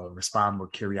moment, but respond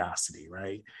with curiosity,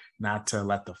 right? Not to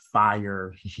let the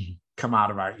fire come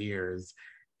out of our ears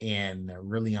and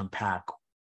really unpack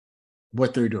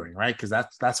what they're doing, right? Because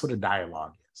that's what a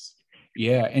dialogue is.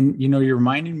 yeah. And you're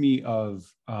reminding me of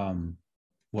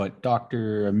what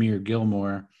Dr. Amir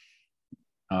Gilmore,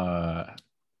 uh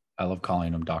I love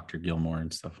calling him Dr. Gilmore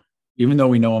and stuff, even though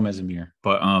we know him as Amir.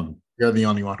 But You're the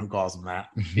only one who calls them that.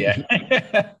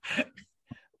 yeah.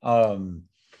 um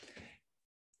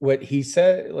what he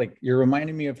said, like you're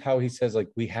reminding me of how he says, like,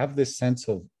 we have this sense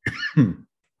of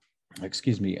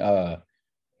excuse me,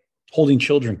 holding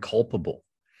children culpable,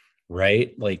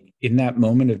 right? Like in that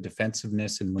moment of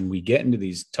defensiveness, and when we get into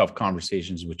these tough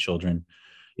conversations with children,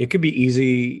 it could be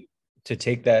easy to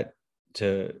take that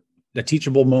to the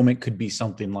teachable moment could be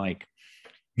something like,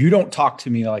 you don't talk to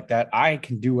me like that. I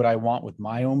can do what I want with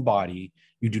my own body.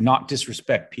 You do not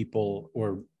disrespect people,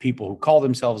 or people who call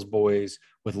themselves boys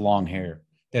with long hair.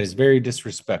 That is very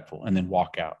disrespectful. And then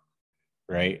walk out.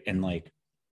 Right.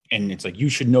 And it's like, you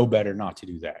should know better not to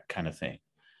do that kind of thing.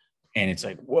 And it's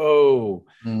like, whoa,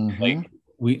 Mm-hmm. like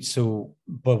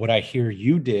but what I hear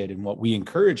you did, and what we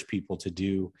encourage people to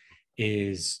do,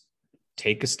 is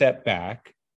take a step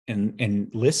back and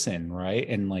listen, right?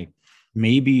 And like,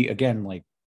 maybe again, like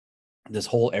this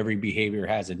whole every behavior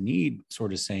has a need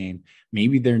sort of saying,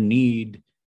 maybe their need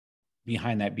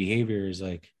behind that behavior is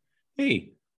like,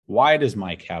 hey, why does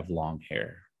Mike have long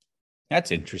hair?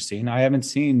 That's interesting. I haven't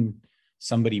seen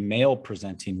somebody male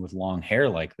presenting with long hair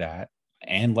like that.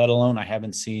 And let alone, I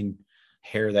haven't seen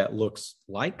hair that looks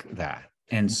like that.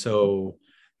 And so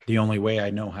the only way I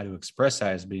know how to express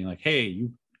that is being like, hey,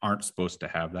 you aren't supposed to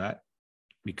have that,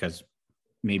 because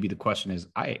maybe the question is,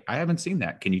 I haven't seen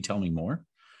that. Can you tell me more?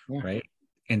 Yeah. Right.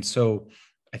 And so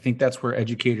I think that's where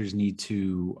educators need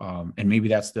to, and maybe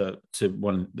that's to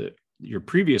one of your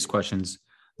previous questions,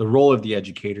 the role of the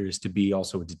educator is to be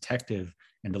also a detective,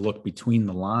 and to look between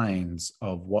the lines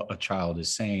of what a child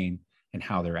is saying and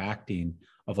how they're acting,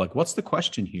 of like, what's the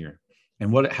question here?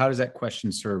 And how does that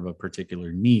question serve a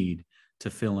particular need to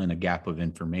fill in a gap of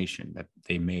information that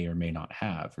they may or may not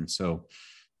have? And so,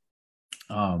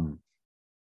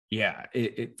 yeah,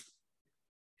 it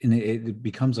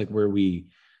becomes like where we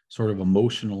sort of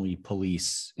emotionally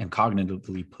police and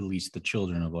cognitively police the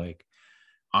children of like,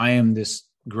 I am this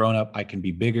grown up, I can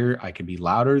be bigger, I can be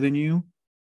louder than you,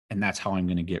 and that's how I'm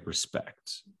going to get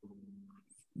respect,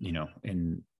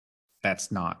 and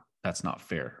that's not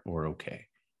fair or okay.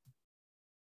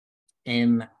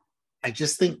 And I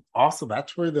just think also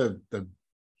that's where the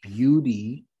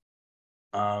beauty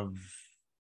of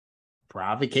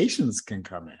provocations can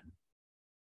come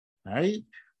in, right?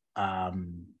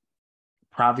 Um,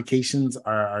 Provocations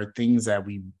are things that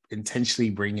we intentionally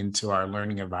bring into our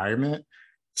learning environment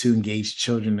to engage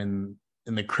children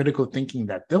in the critical thinking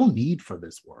that they'll need for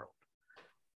this world.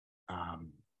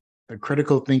 Um, the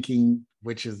critical thinking,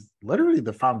 which is literally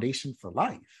the foundation for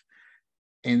life.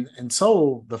 And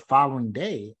so the following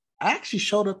day, I actually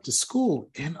showed up to school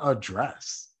in a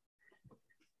dress.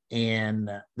 And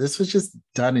this was just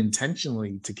done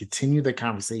intentionally to continue the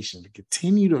conversation, to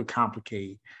continue to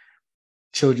complicate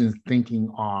children's thinking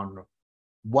on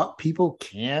what people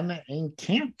can and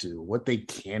can't do, what they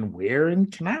can wear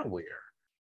and cannot wear.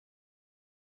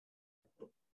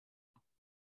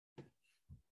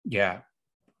 Yeah.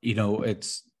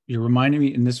 You're reminding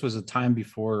me, and this was a time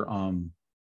before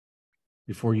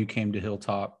you came to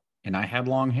Hilltop and I had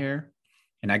long hair.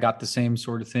 and I got the same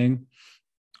sort of thing.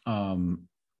 And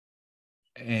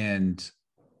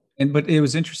but it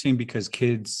was interesting because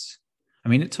kids, I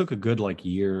mean, it took a good like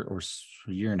year or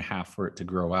year and a half for it to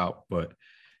grow out, but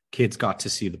kids got to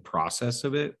see the process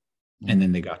of it, and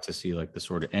then they got to see like the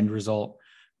sort of end result.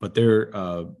 But they're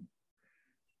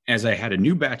as I had a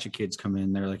new batch of kids come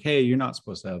in, they're like, hey, you're not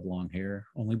supposed to have long hair,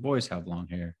 only boys have long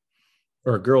hair,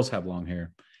 or girls have long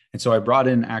hair. And so I brought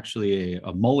in actually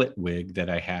a mullet wig that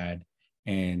I had,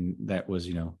 and that was,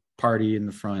 party in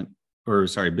the front, or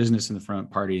sorry, business in the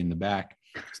front, party in the back,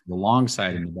 the long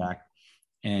side in the back.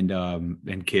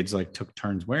 And kids like took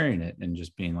turns wearing it and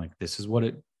just being like, this is what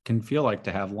it can feel like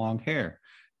to have long hair,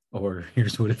 or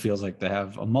here's what it feels like to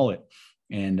have a mullet.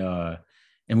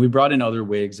 And we brought in other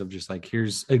wigs of just like,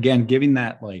 here's again giving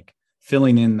that, like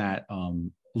filling in that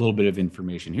little bit of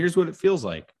information. Here's what it feels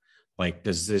like. Like,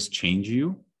 does this change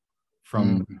you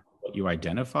from what you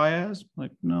identify as?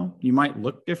 Like, no, you might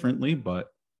look differently, but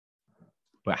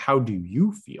how do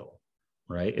you feel?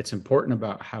 Right? It's important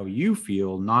about how you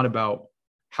feel, not about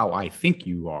how I think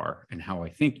you are and how I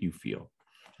think you feel.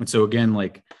 And so again,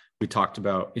 like we talked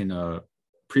about in a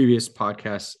previous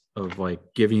podcast of like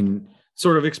giving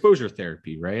sort of exposure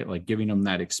therapy, right? Like giving them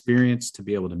that experience to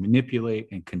be able to manipulate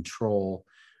and control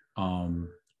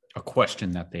a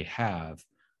question that they have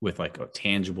with like a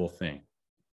tangible thing.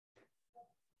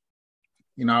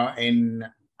 And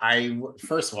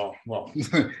first of all, well,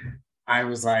 I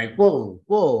was like,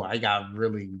 whoa, I got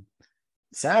really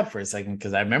sad for a second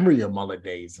because I remember your mullet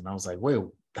days, and I was like, wait,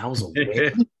 that was a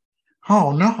wig?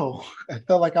 Oh no, I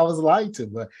felt like I was lied to,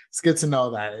 but it's good to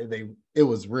know that it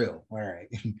was real. All right.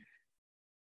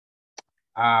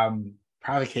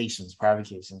 Provocations. I'm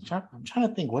trying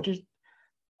to think.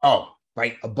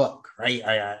 Right, a book, right?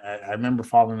 I remember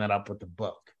following that up with a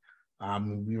book.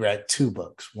 We read two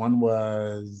books. One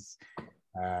was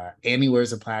Annie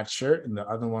Wears a Plaid Shirt, and the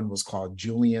other one was called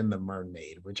Julian the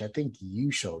Mermaid, which I think you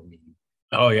showed me.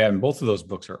 Oh yeah, and both of those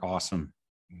books are awesome.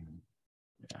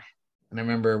 Yeah. And I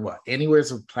remember Annie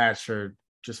Wears a Plaid Shirt,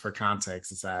 just for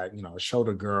context, is that it showed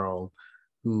a girl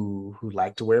who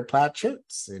liked to wear plaid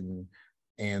shirts,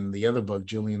 and the other book,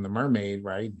 Julian the Mermaid,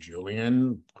 right?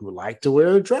 Julian who liked to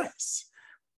wear a dress.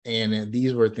 And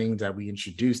these were things that we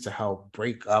introduced to help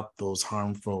break up those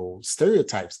harmful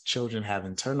stereotypes children have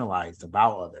internalized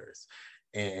about others,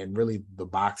 and really the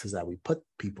boxes that we put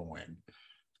people in.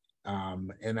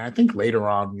 And I think later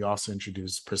on, we also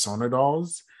introduced persona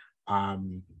dolls,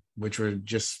 which were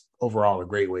just overall a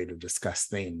great way to discuss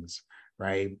things,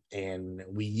 right? And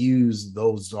we use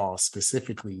those dolls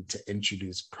specifically to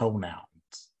introduce pronouns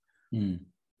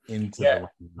into the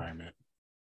environment.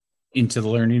 Into the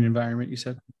learning environment, you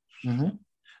said?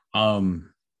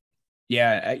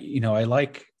 Yeah, I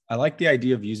like the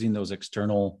idea of using those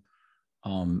external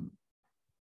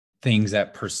things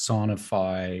that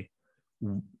personify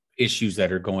issues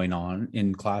that are going on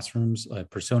in classrooms.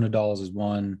 Persona dolls is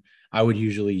one. I would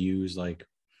usually use like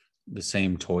the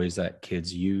same toys that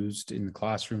kids used in the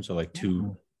classroom, so like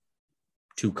two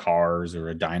cars, or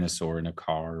a dinosaur in a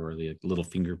car, or the little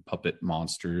finger puppet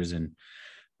monsters, and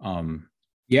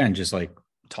and just like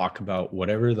talk about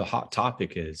whatever the hot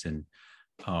topic is, and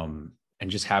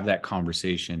just have that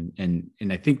conversation. And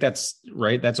I think that's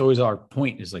right. That's always our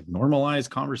point, is like normalize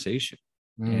conversation.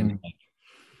 And like,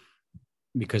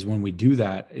 because when we do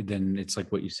that, then it's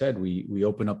like what you said, we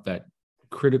open up that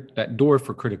door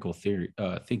for critical theory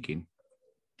thinking.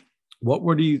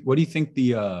 What do you think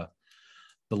the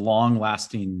long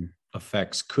lasting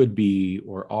effects could be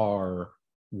or are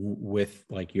with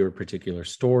like your particular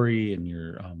story and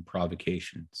your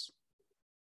provocations?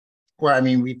 Well, I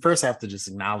mean, we first have to just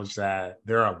acknowledge that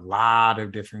there are a lot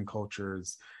of different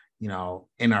cultures, in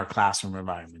our classroom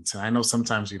environments. And I know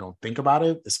sometimes we don't think about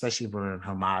it, especially if we're in a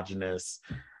homogenous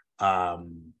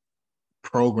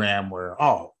program where,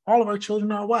 all of our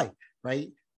children are white, right?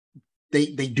 They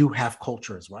do have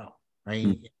culture as well, right?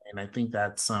 And I think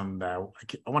that's something that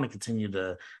I want to continue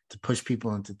to push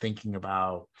people into thinking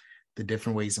about the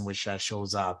different ways in which that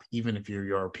shows up, even if you're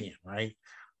European, right?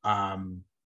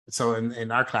 So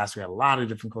in our class, we had a lot of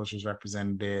different cultures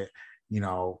represented,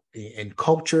 and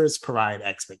cultures provide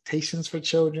expectations for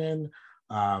children.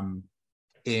 And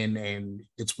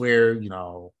it's where,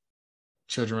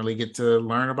 children really get to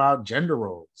learn about gender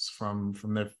roles from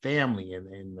their family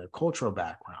and their cultural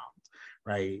backgrounds,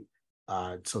 right?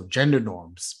 So gender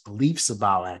norms, beliefs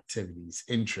about activities,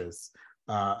 interests,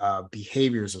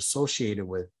 behaviors associated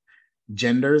with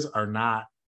genders are not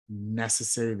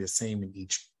necessarily the same in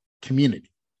each community.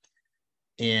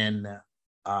 And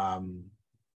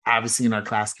obviously in our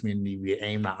class community, we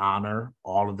aim to honor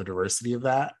all of the diversity of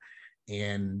that.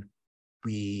 And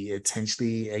We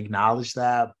intentionally acknowledge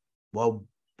that, well,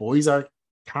 boys are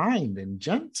kind and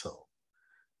gentle.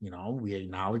 We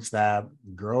acknowledge that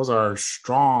girls are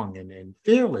strong and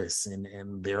fearless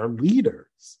and they're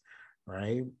leaders,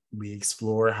 right? We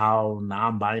explore how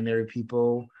non-binary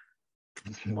people,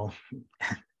 you know,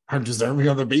 are deserving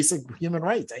of the basic human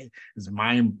rights. It's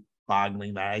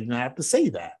mind-boggling that I even have to say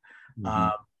that. Mm-hmm.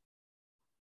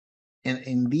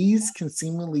 And these can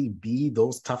seemingly be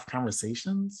those tough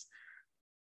conversations,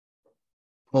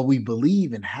 but we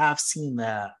believe and have seen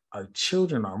that our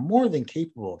children are more than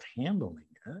capable of handling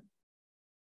it.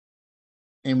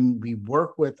 And we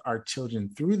work with our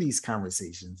children through these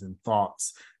conversations and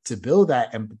thoughts to build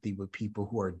that empathy with people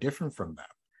who are different from them.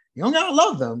 You don't gotta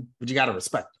love them, but you gotta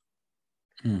respect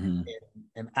them. Mm-hmm.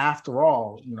 And after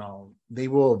all, they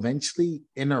will eventually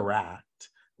interact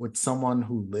with someone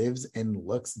who lives and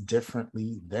looks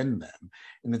differently than them.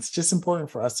 And it's just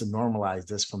important for us to normalize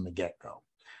this from the get-go.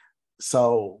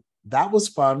 So that was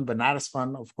fun, but not as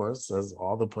fun, of course, as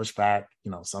all the pushback,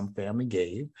 some family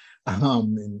gave.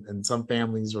 And some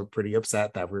families were pretty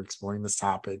upset that we're exploring this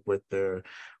topic with their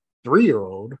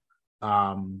 3-year-old.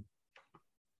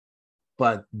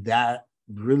 But that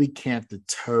really can't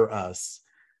deter us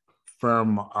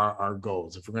from our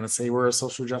goals. If we're going to say we're a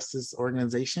social justice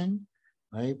organization,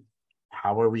 right?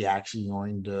 How are we actually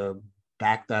going to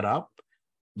back that up?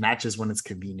 Not just when it's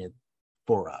convenient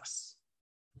for us.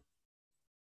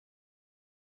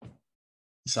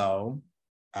 So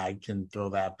I can throw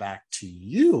that back to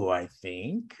you, I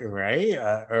think, right?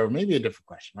 Or maybe a different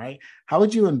question, right? How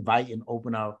would you invite and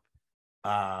open up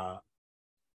that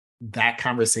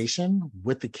conversation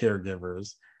with the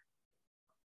caregivers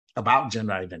about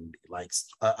gender identity? Like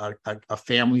a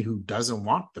family who doesn't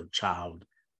want their child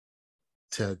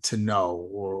to know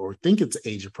or think it's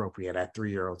age appropriate at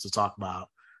 3-year-olds to talk about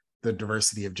the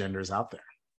diversity of genders out there.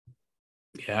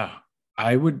 Yeah,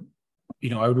 I would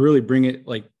really bringing it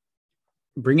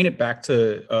back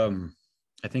to,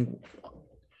 I think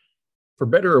for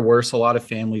better or worse, a lot of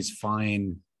families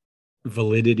find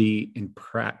validity in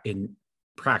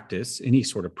practice, any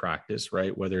sort of practice,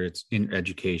 right? Whether it's in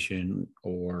education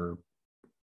or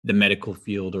the medical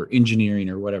field or engineering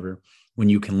or whatever, when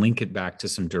you can link it back to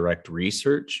some direct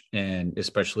research. And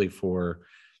especially for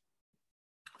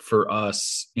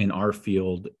us in our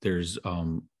field, there's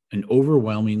an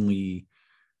overwhelmingly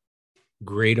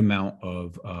great amount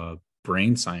of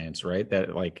brain science, right?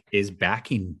 That is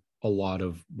backing a lot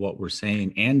of what we're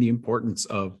saying and the importance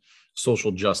of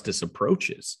social justice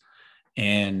approaches.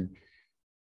 And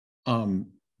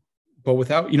but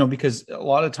without, because a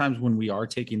lot of times when we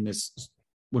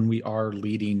are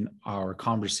leading our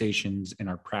conversations and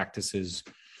our practices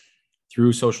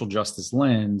through social justice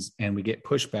lens and we get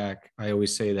pushback, I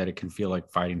always say that it can feel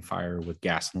like fighting fire with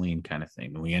gasoline kind of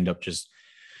thing. And we end up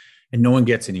and no one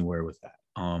gets anywhere with that.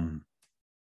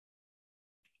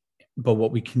 But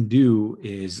what we can do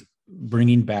is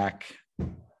bringing back,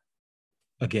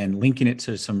 again, linking it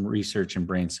to some research in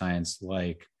brain science,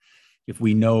 like if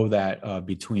we know that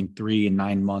between 3 and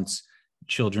 9 months,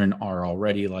 children are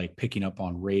already picking up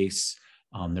on race,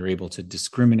 they're able to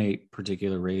discriminate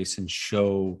particular race and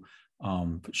show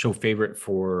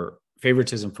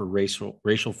favoritism for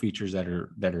racial features that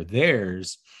are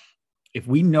theirs. If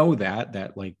we know that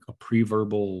a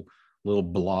pre-verbal little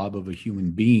blob of a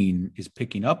human being is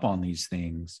picking up on these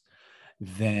things,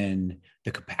 then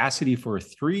the capacity for a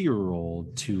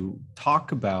 3-year-old to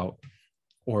talk about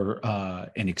or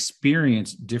and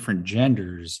experience different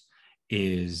genders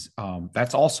is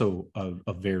that's also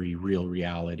a very real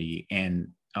reality and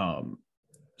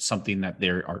something that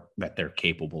they're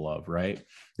capable of, right?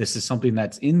 This is something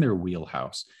that's in their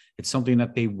wheelhouse. It's something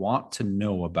that they want to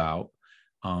know about.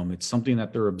 It's something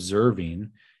that they're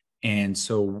observing. And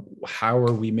so how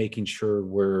are we making sure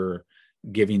we're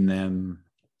giving them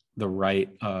the right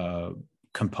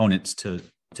components to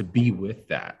be with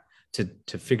that,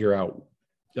 to figure out,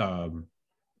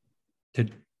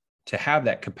 to have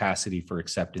that capacity for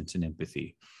acceptance and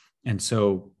empathy. And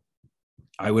so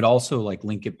I would also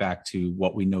link it back to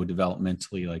what we know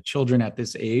developmentally, children at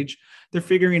this age, they're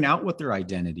figuring out what their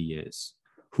identity is,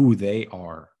 who they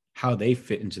are, how they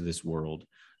fit into this world.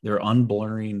 They're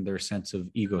unblurring their sense of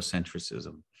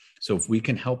egocentrism. So if we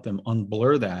can help them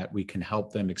unblur that, we can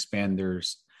help them expand their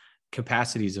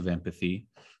capacities of empathy.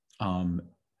 And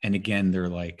again, their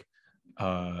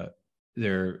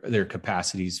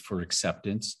capacities for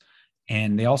acceptance.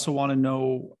 And they also want to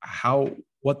know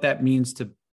what that means to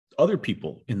other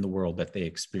people in the world that they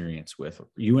experience with.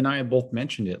 You and I have both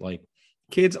mentioned it,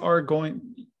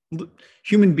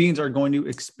 human beings are going to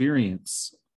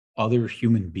experience other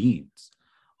human beings.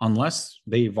 unless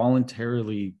they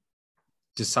voluntarily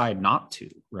decide not to,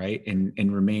 right?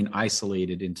 And remain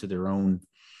isolated into their own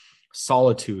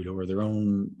solitude or their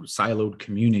own siloed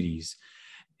communities.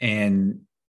 And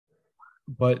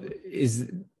but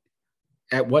is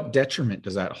at what detriment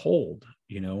does that hold?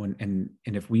 And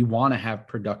if we want to have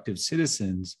productive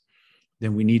citizens,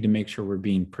 then we need to make sure we're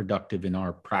being productive in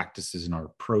our practices and our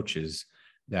approaches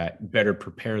that better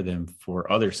prepare them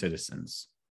for other citizens.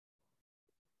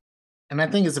 And I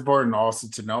think it's important also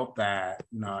to note that,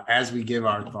 as we give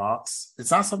our thoughts,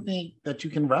 it's not something that you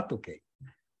can replicate,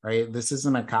 right? This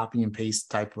isn't a copy and paste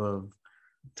type of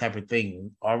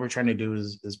thing. All we're trying to do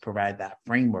is provide that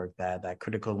framework, that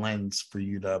critical lens for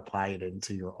you to apply it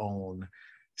into your own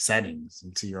settings,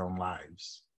 into your own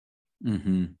lives.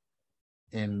 Mm-hmm.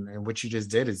 And what you just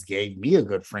did is gave me a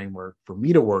good framework for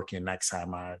me to work in next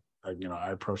time I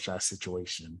approach that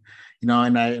situation.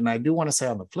 And I do want to say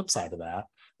on the flip side of that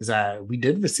is that we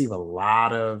did receive a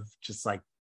lot of just like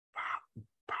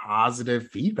positive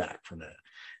feedback from it.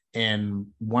 And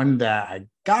one that I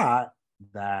got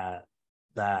that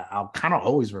I'll kind of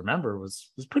always remember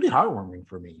was pretty heartwarming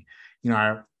for me.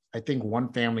 I think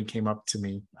one family came up to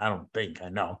me. I don't think I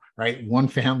know, right? One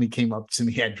family came up to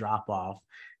me at drop off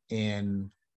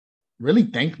and really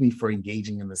thanked me for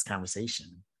engaging in this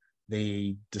conversation.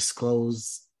 They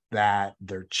disclosed that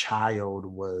their child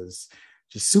was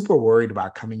just super worried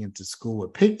about coming into school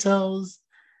with pigtails,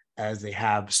 as they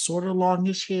have sort of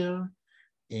longish hair,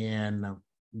 and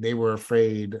they were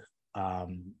afraid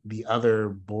the other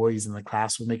boys in the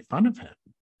class would make fun of him.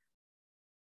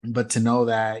 But to know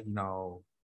that,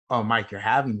 oh, Mike, you're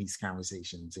having these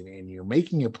conversations and you're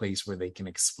making a place where they can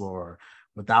explore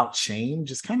without shame,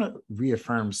 just kind of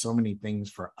reaffirms so many things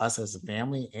for us as a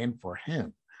family and for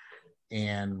him.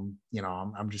 And,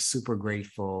 I'm just super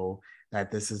grateful that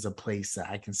this is a place that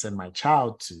I can send my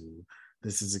child to.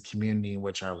 This is a community in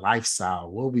which our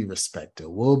lifestyle will be respected,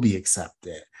 will be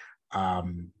accepted.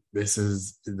 This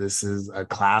is a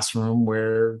classroom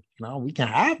where we can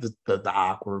have the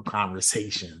awkward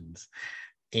conversations.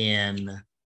 And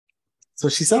so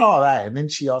she said all that, and then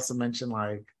she also mentioned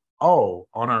like, oh,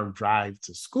 on our drive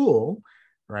to school,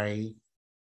 right?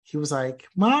 He was like,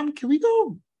 "Mom, can we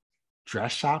go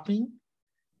dress shopping?"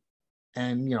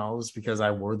 And it was because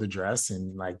I wore the dress,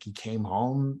 and like he came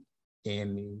home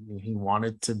and he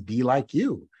wanted to be like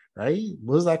you. Right?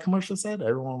 What was that commercial said?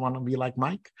 Everyone want to be like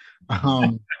Mike.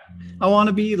 I want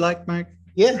to be like Mike.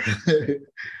 Yeah.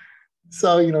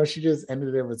 So, she just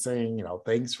ended it with saying,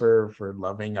 thanks for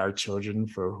loving our children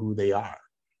for who they are.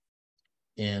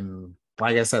 And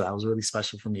like I said, that was really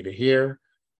special for me to hear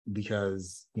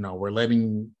because, we're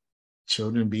letting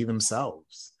children be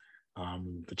themselves.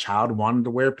 The child wanted to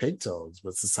wear pigtails,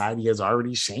 but society has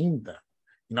already shamed them,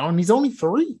 and he's only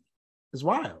 3. It's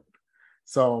wild.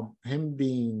 So him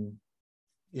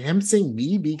seeing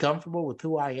me be comfortable with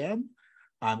who I am,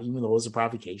 even though it was a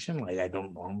provocation, like I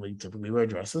don't normally typically wear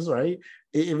dresses, right?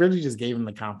 It really just gave him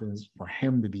the confidence for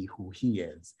him to be who he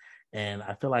is. And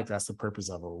I feel like that's the purpose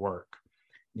of our work.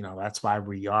 That's why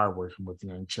we are working with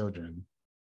young children,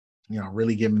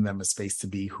 really giving them a space to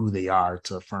be who they are,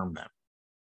 to affirm them.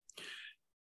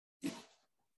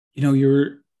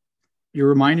 You're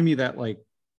reminding me that like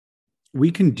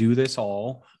we can do this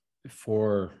all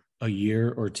for a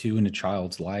year or 2 in a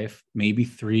child's life, maybe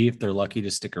 3 if they're lucky to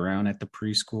stick around at the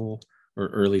preschool or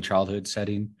early childhood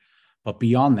setting. But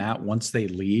beyond that, once they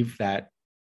leave that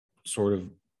sort of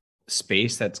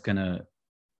space that's going to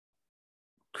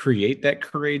create that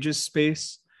courageous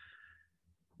space,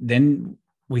 then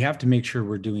we have to make sure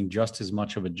we're doing just as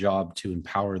much of a job to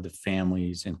empower the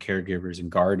families and caregivers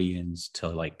and guardians to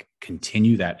like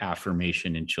continue that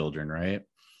affirmation in children, right?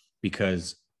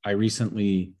 Because I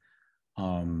recently,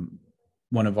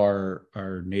 one of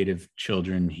our native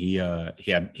children, he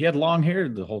had long hair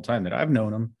the whole time that I've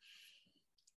known him,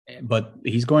 but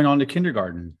he's going on to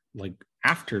kindergarten like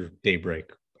after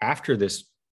daybreak, after this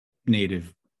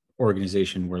native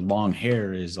organization where long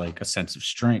hair is like a sense of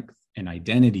strength and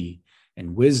identity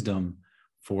and wisdom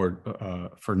for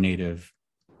native,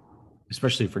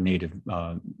 especially for native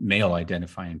male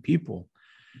identifying people.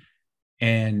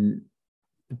 And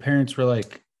the parents were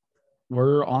like,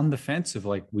 we're on the fence of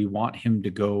like, we want him to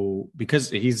go because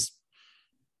he's,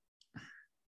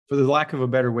 for the lack of a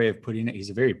better way of putting it, he's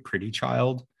a very pretty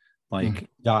child. Like,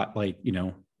 got like,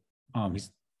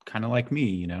 he's kind of like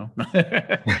me,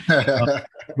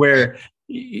 where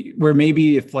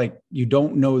maybe if like you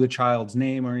don't know the child's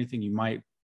name or anything,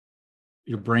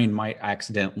 your brain might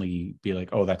accidentally be like,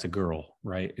 oh, that's a girl,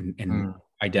 right? And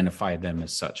identify them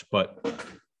as such. But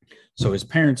so his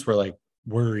parents were like,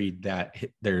 worried that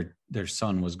their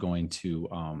son was going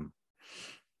to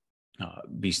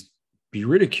be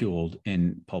ridiculed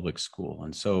in public school.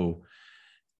 And so,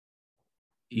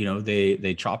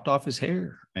 they chopped off his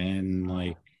hair,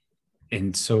 and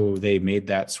so they made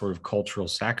that sort of cultural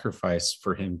sacrifice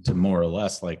for him to more or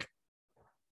less like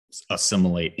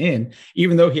assimilate in,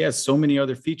 even though he has so many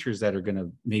other features that are going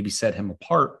to maybe set him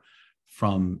apart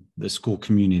from the school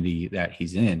community that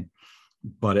he's in.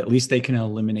 But at least they can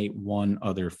eliminate one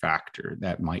other factor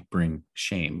that might bring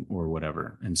shame or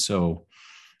whatever. And so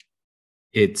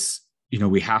it's,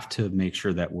 we have to make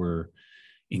sure that we're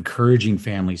encouraging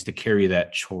families to carry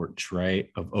that torch, right,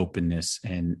 of openness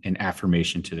and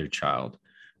affirmation to their child.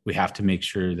 We have to make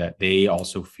sure that they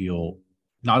also feel,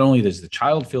 not only does the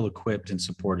child feel equipped and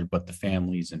supported, but the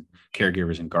families and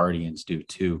caregivers and guardians do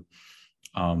too.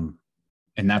 And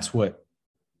that's what,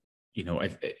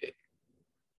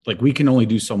 like we can only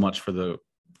do so much for the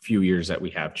few years that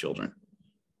we have children.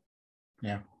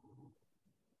 Yeah.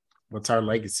 What's our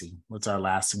legacy? What's our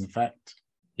lasting effect?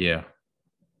 Yeah.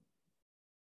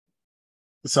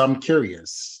 So I'm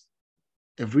curious,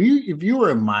 if you were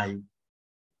in my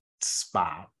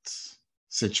spot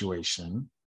situation,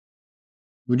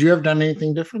 would you have done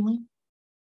anything differently?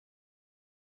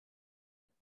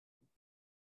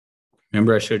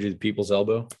 Remember I showed you the people's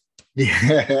elbow?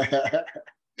 Yeah.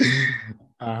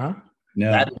 Uh-huh.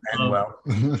 No. That didn't end well.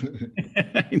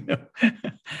 I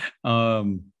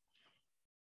know.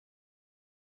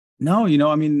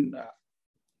 No, I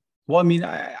mean,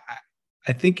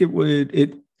 I think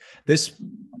this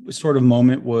sort of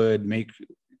moment would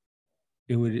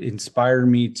inspire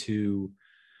me to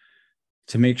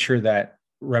make sure that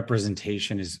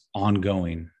representation is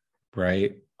ongoing,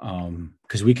 right?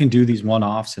 Because we can do these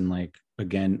one-offs and like,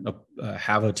 again,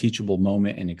 have a teachable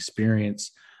moment and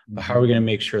experience, but how are we going to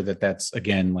make sure that that's,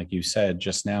 again, like you said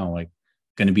just now, like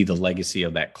going to be the legacy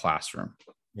of that classroom?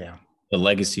 Yeah. The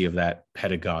legacy of that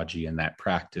pedagogy and that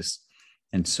practice.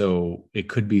 And so it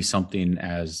could be something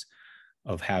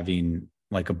of having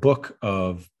like a book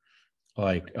of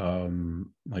like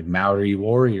Maori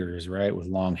warriors, right, with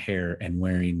long hair and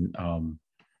wearing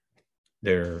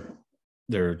their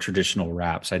traditional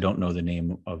wraps. I don't know the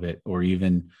name of it. Or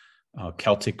even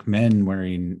Celtic men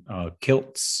wearing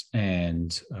kilts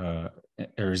or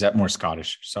is that more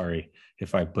Scottish? Sorry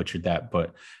if I butchered that,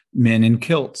 but men in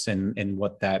kilts and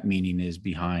what that meaning is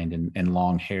behind, and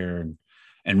long hair,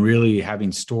 and really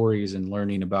having stories and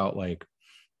learning about like,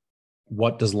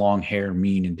 what does long hair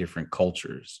mean in different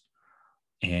cultures,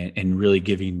 and really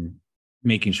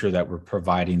making sure that we're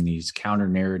providing these counter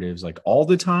narratives like all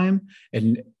the time.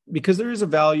 And because there is a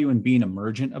value in being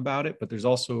emergent about it, but there's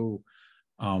also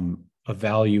a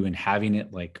value in having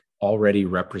it like already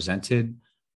represented,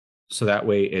 so that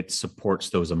way it supports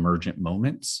those emergent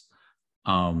moments.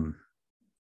 But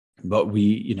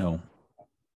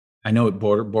I know it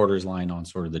borders line on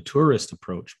sort of the tourist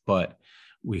approach, but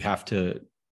we have to,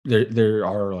 there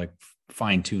are like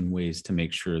fine-tuned ways to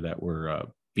make sure that we're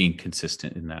being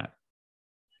consistent in that.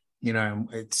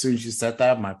 As soon as you said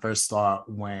that, my first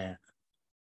thought went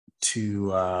to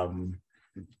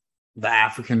the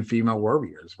African female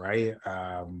warriors, right?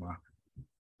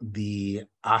 The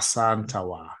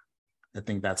Asantawa, I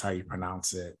think that's how you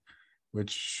pronounce it,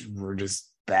 which were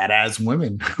just badass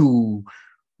women who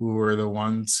were the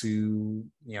ones who,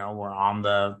 were on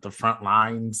the front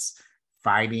lines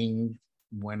fighting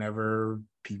whenever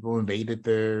people invaded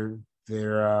their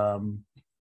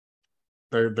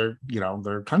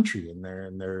country and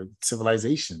their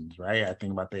civilizations, right? I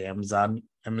think about the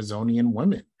Amazonian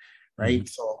women, right? Mm-hmm.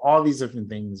 So all these different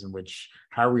things in which,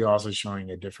 how are we also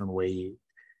showing a different way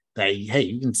that, hey,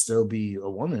 you can still be a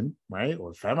woman, right?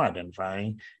 Or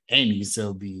femme-identifying, and you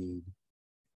still be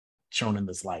shown in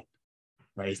this light,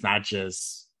 right? It's not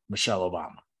just Michelle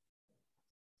Obama.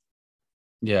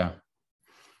 Yeah.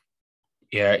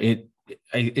 Yeah.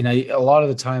 A lot of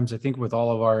the times, I think with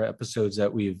all of our episodes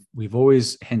that we've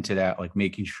always hinted at, like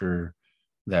making sure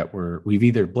that we've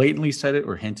either blatantly said it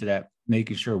or hinted at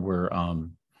making sure we're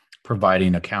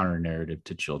providing a counter narrative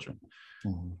to children,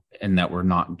 mm-hmm. and that we're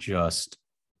not just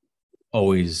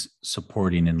always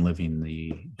supporting and living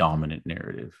the dominant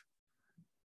narrative.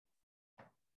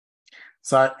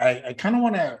 So I kind of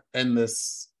want to end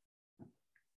this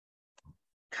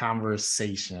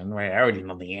conversation, right? I already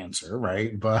know the answer,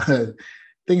 right? But I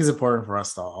think it's important for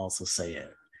us to also say it.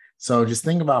 So just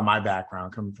think about my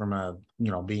background coming from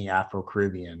being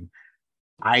Afro-Caribbean.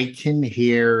 I can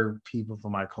hear people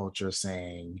from my culture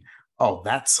saying, oh,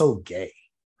 that's so gay,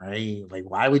 right? Like,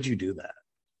 why would you do that?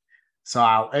 So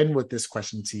I'll end with this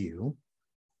question to you.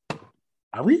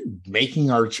 are we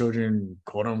making our children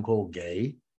quote unquote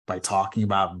gay by talking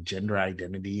about gender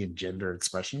identity and gender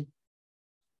expression?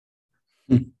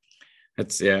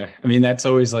 That's yeah. I mean, that's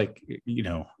always like,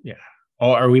 yeah.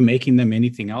 Oh, are we making them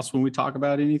anything else when we talk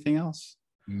about anything else?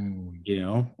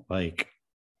 Mm. Like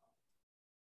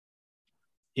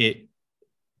it.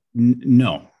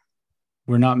 No,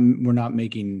 we're not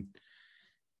making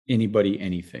anybody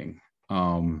anything.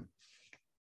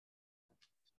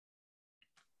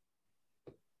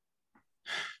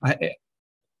 I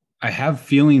I have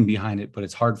feeling behind it, but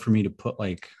it's hard for me to put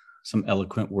like some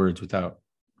eloquent words without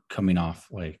coming off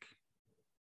like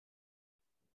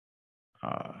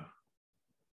uh,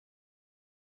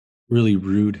 really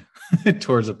rude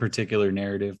towards a particular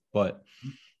narrative. But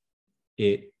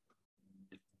it,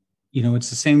 it's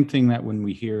the same thing that when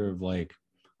we hear of like,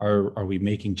 are we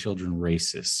making children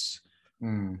racist?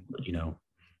 Mm.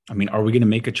 I mean, are we going to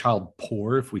make a child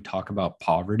poor if we talk about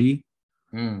poverty?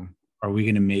 Mm. Are we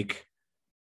going to make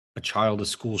a child a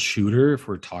school shooter if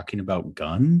we're talking about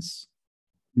guns?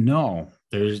 No,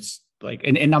 there's like,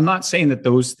 and I'm not saying that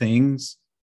those things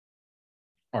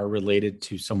are related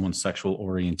to someone's sexual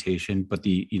orientation, but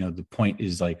the point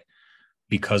is like,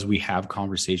 because we have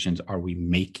conversations, are we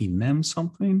making them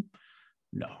something?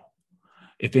 No.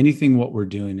 If anything, what we're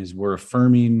doing is we're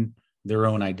affirming their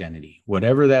own identity,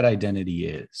 whatever that identity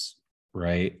is,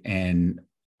 right? And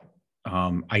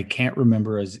I can't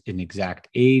remember as an exact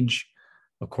age,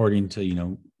 according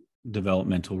to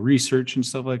developmental research and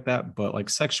stuff like that. But like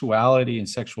sexuality and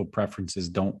sexual preferences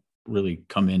don't really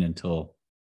come in until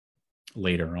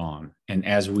later on. And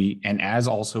as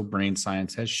also brain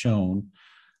science has shown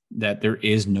that there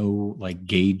is no like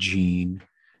gay gene,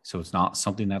 so it's not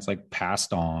something that's like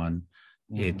passed on.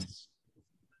 It's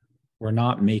we're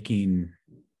not making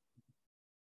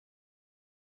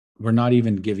we're not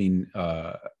even giving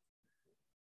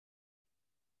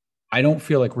I don't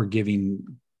feel like we're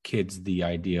giving kids the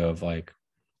idea of like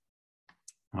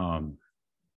obviously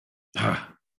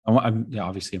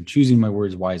I'm choosing my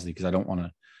words wisely because I don't want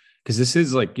to, because this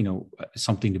is like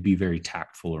something to be very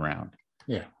tactful around.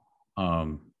 Yeah.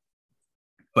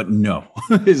 But no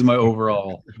is my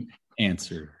overall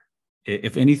answer.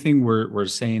 If anything, we're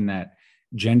saying that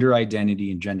gender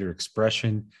identity and gender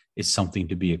expression is something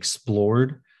to be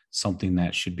explored, something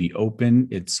that should be open.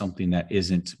 It's something that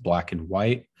isn't black and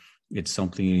white. It's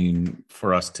something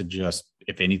for us to just,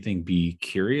 if anything, be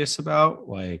curious about,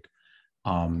 like,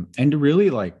 and to really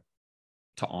like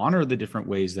to honor the different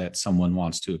ways that someone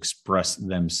wants to express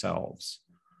themselves.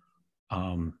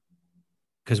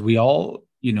 Because we all,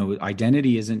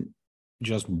 identity isn't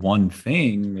just one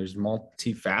thing. There's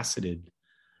multifaceted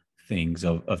things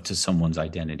of to someone's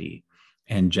identity,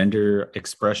 and gender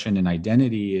expression and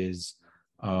identity is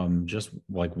just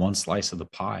like one slice of the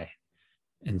pie.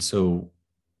 And so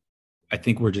I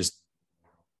think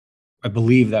I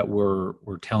believe that we're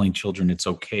telling children it's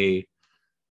okay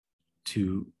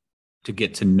to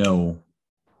get to know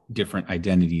different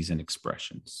identities and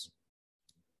expressions.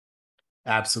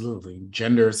 Absolutely.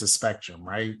 Gender is a spectrum,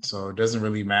 right? So it doesn't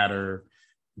really matter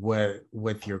what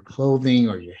with your clothing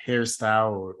or your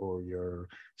hairstyle or your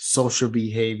social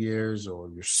behaviors or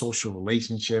your social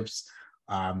relationships,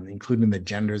 including the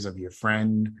genders of your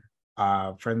friends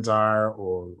are,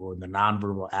 or the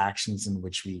nonverbal actions in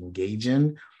which we engage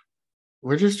in.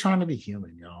 We're just trying to be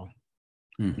human, y'all.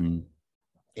 Mm-hmm.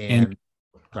 And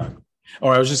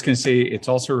I was just going to say, it's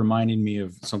also reminding me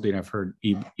of something I've heard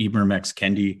Ibram X.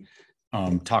 Kendi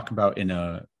talk about in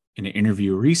an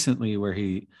interview recently, where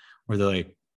they're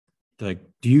like,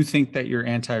 do you think that your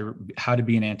how to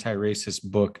be an anti-racist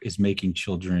book is making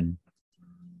children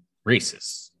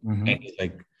racist? Mm-hmm.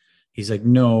 And he's like,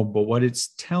 no, but what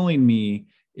it's telling me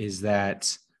is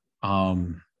that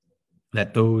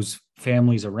that those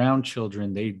families around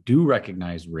children, they do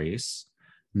recognize race,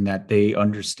 and that they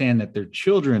understand that their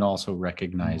children also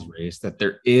recognize race, that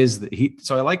there is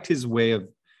so I liked his way of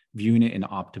viewing it in an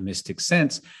optimistic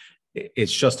sense.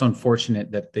 It's just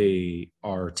unfortunate that they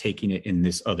are taking it in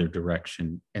this other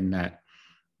direction, and that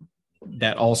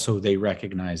also they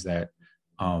recognize that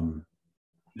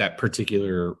that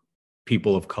particular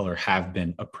people of color have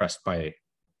been oppressed by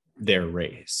their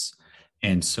race,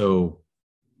 and so,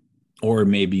 or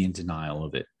maybe in denial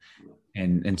of it.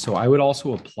 And so I would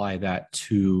also apply that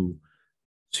to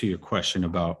your question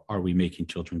about, are we making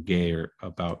children gay, or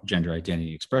about gender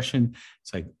identity expression?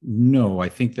 It's like, no, I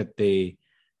think that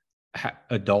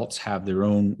adults have their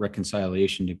own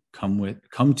reconciliation to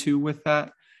come to with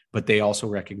that, but they also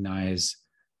recognize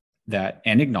that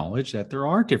and acknowledge that there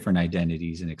are different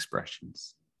identities and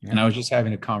expressions. Yeah. And I was just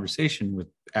having a conversation with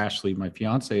Ashley, my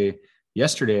fiance,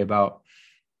 yesterday about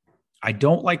I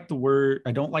don't like the word,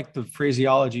 I don't like the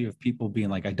phraseology of people being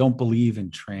like, I don't believe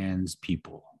in trans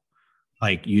people.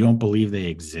 Like, you don't believe they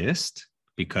exist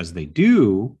because they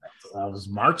do. I was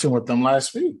marching with them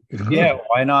last week. Yeah,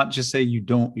 why not just say you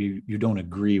don't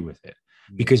agree with it?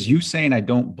 Because you saying I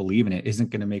don't believe in it isn't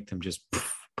going to make them just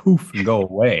poof and go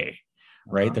away,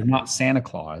 right? They're not Santa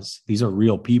Claus. These are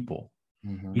real people.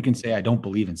 You can say I don't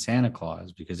believe in Santa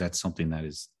Claus because that's something that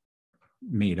is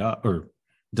made up or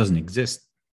doesn't exist,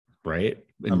 right?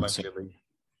 And Allegedly.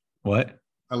 What?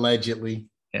 Allegedly.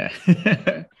 Yeah.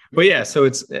 But yeah, so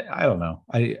it's, I don't know.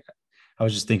 I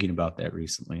was just thinking about that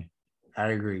recently.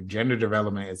 I agree. Gender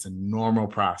development is a normal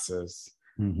process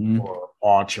Mm-hmm. for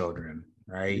all children,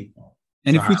 right?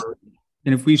 And so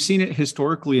if we've seen it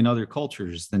historically in other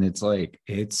cultures, then it's like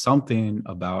it's something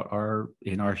about our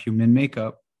human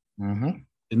makeup in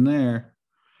there.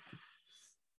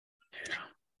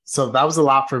 So that was a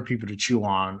lot for people to chew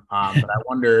on. But I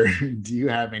wonder, do you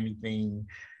have anything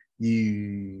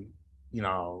you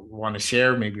want to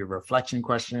share? Maybe a reflection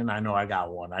question. I know I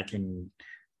got one. I can,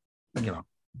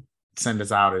 send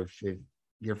us out if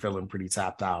you're feeling pretty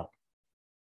tapped out.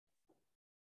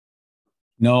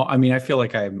 No, I mean, I feel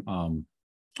like I'm on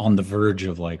the verge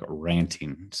of like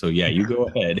ranting. So yeah, you go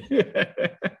ahead.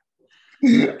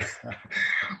 All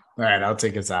right, I'll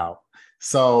take us out.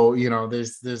 So,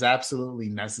 there's absolutely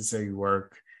necessary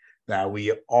work that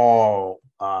we all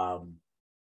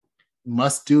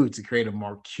must do to create a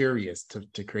more curious,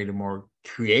 to create a more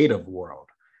creative world.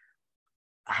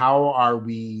 How are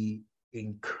we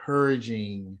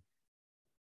encouraging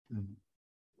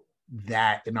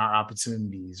that in our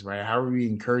opportunities, right? How are we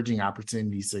encouraging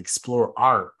opportunities to explore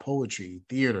art, poetry,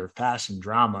 theater, fashion,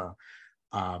 drama,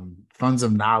 funds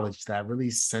of knowledge that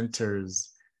really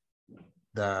centers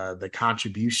the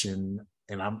contribution?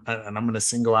 And I'm going to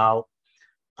single out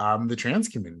the trans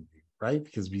community, right?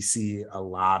 Because we see a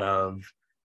lot of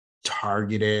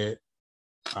targeted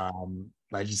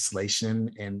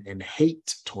legislation and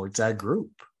hate towards that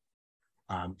group,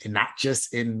 and not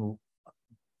just in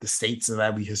the states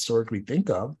that we historically think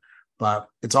of, but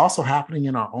it's also happening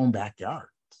in our own backyard.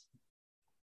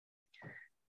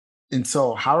 And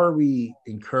so how are we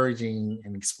encouraging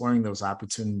and exploring those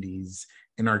opportunities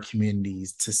in our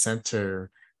communities to center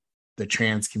the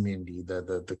trans community,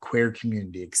 the queer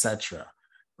community, etc.,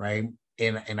 right?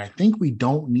 And I think we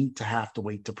don't need to have to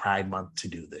wait to Pride Month to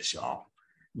do this, y'all.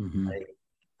 Right?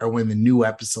 Or when the new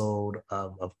episode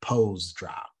of Pose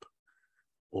drop,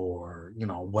 or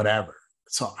whatever.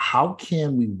 So how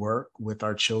can we work with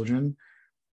our children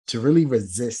to really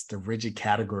resist the rigid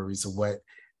categories of what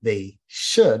they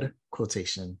should,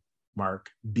 quotation mark,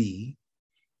 be,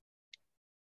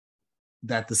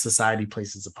 that the society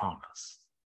places upon us?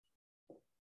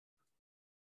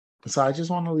 So I just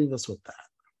want to leave us with that.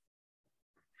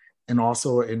 And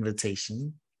also an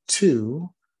invitation to,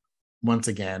 once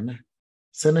again,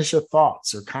 send us your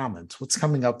thoughts or comments. What's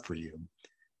coming up for you?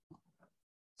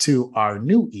 To our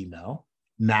new email,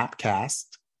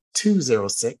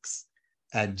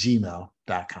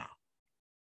 napcast206@gmail.com.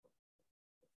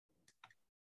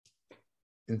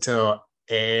 Until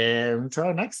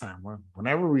next time,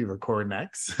 whenever we record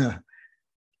next,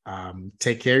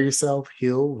 take care of yourself,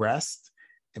 heal, rest,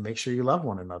 and make sure you love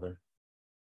one another.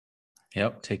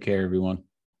 Yep. Take care, everyone.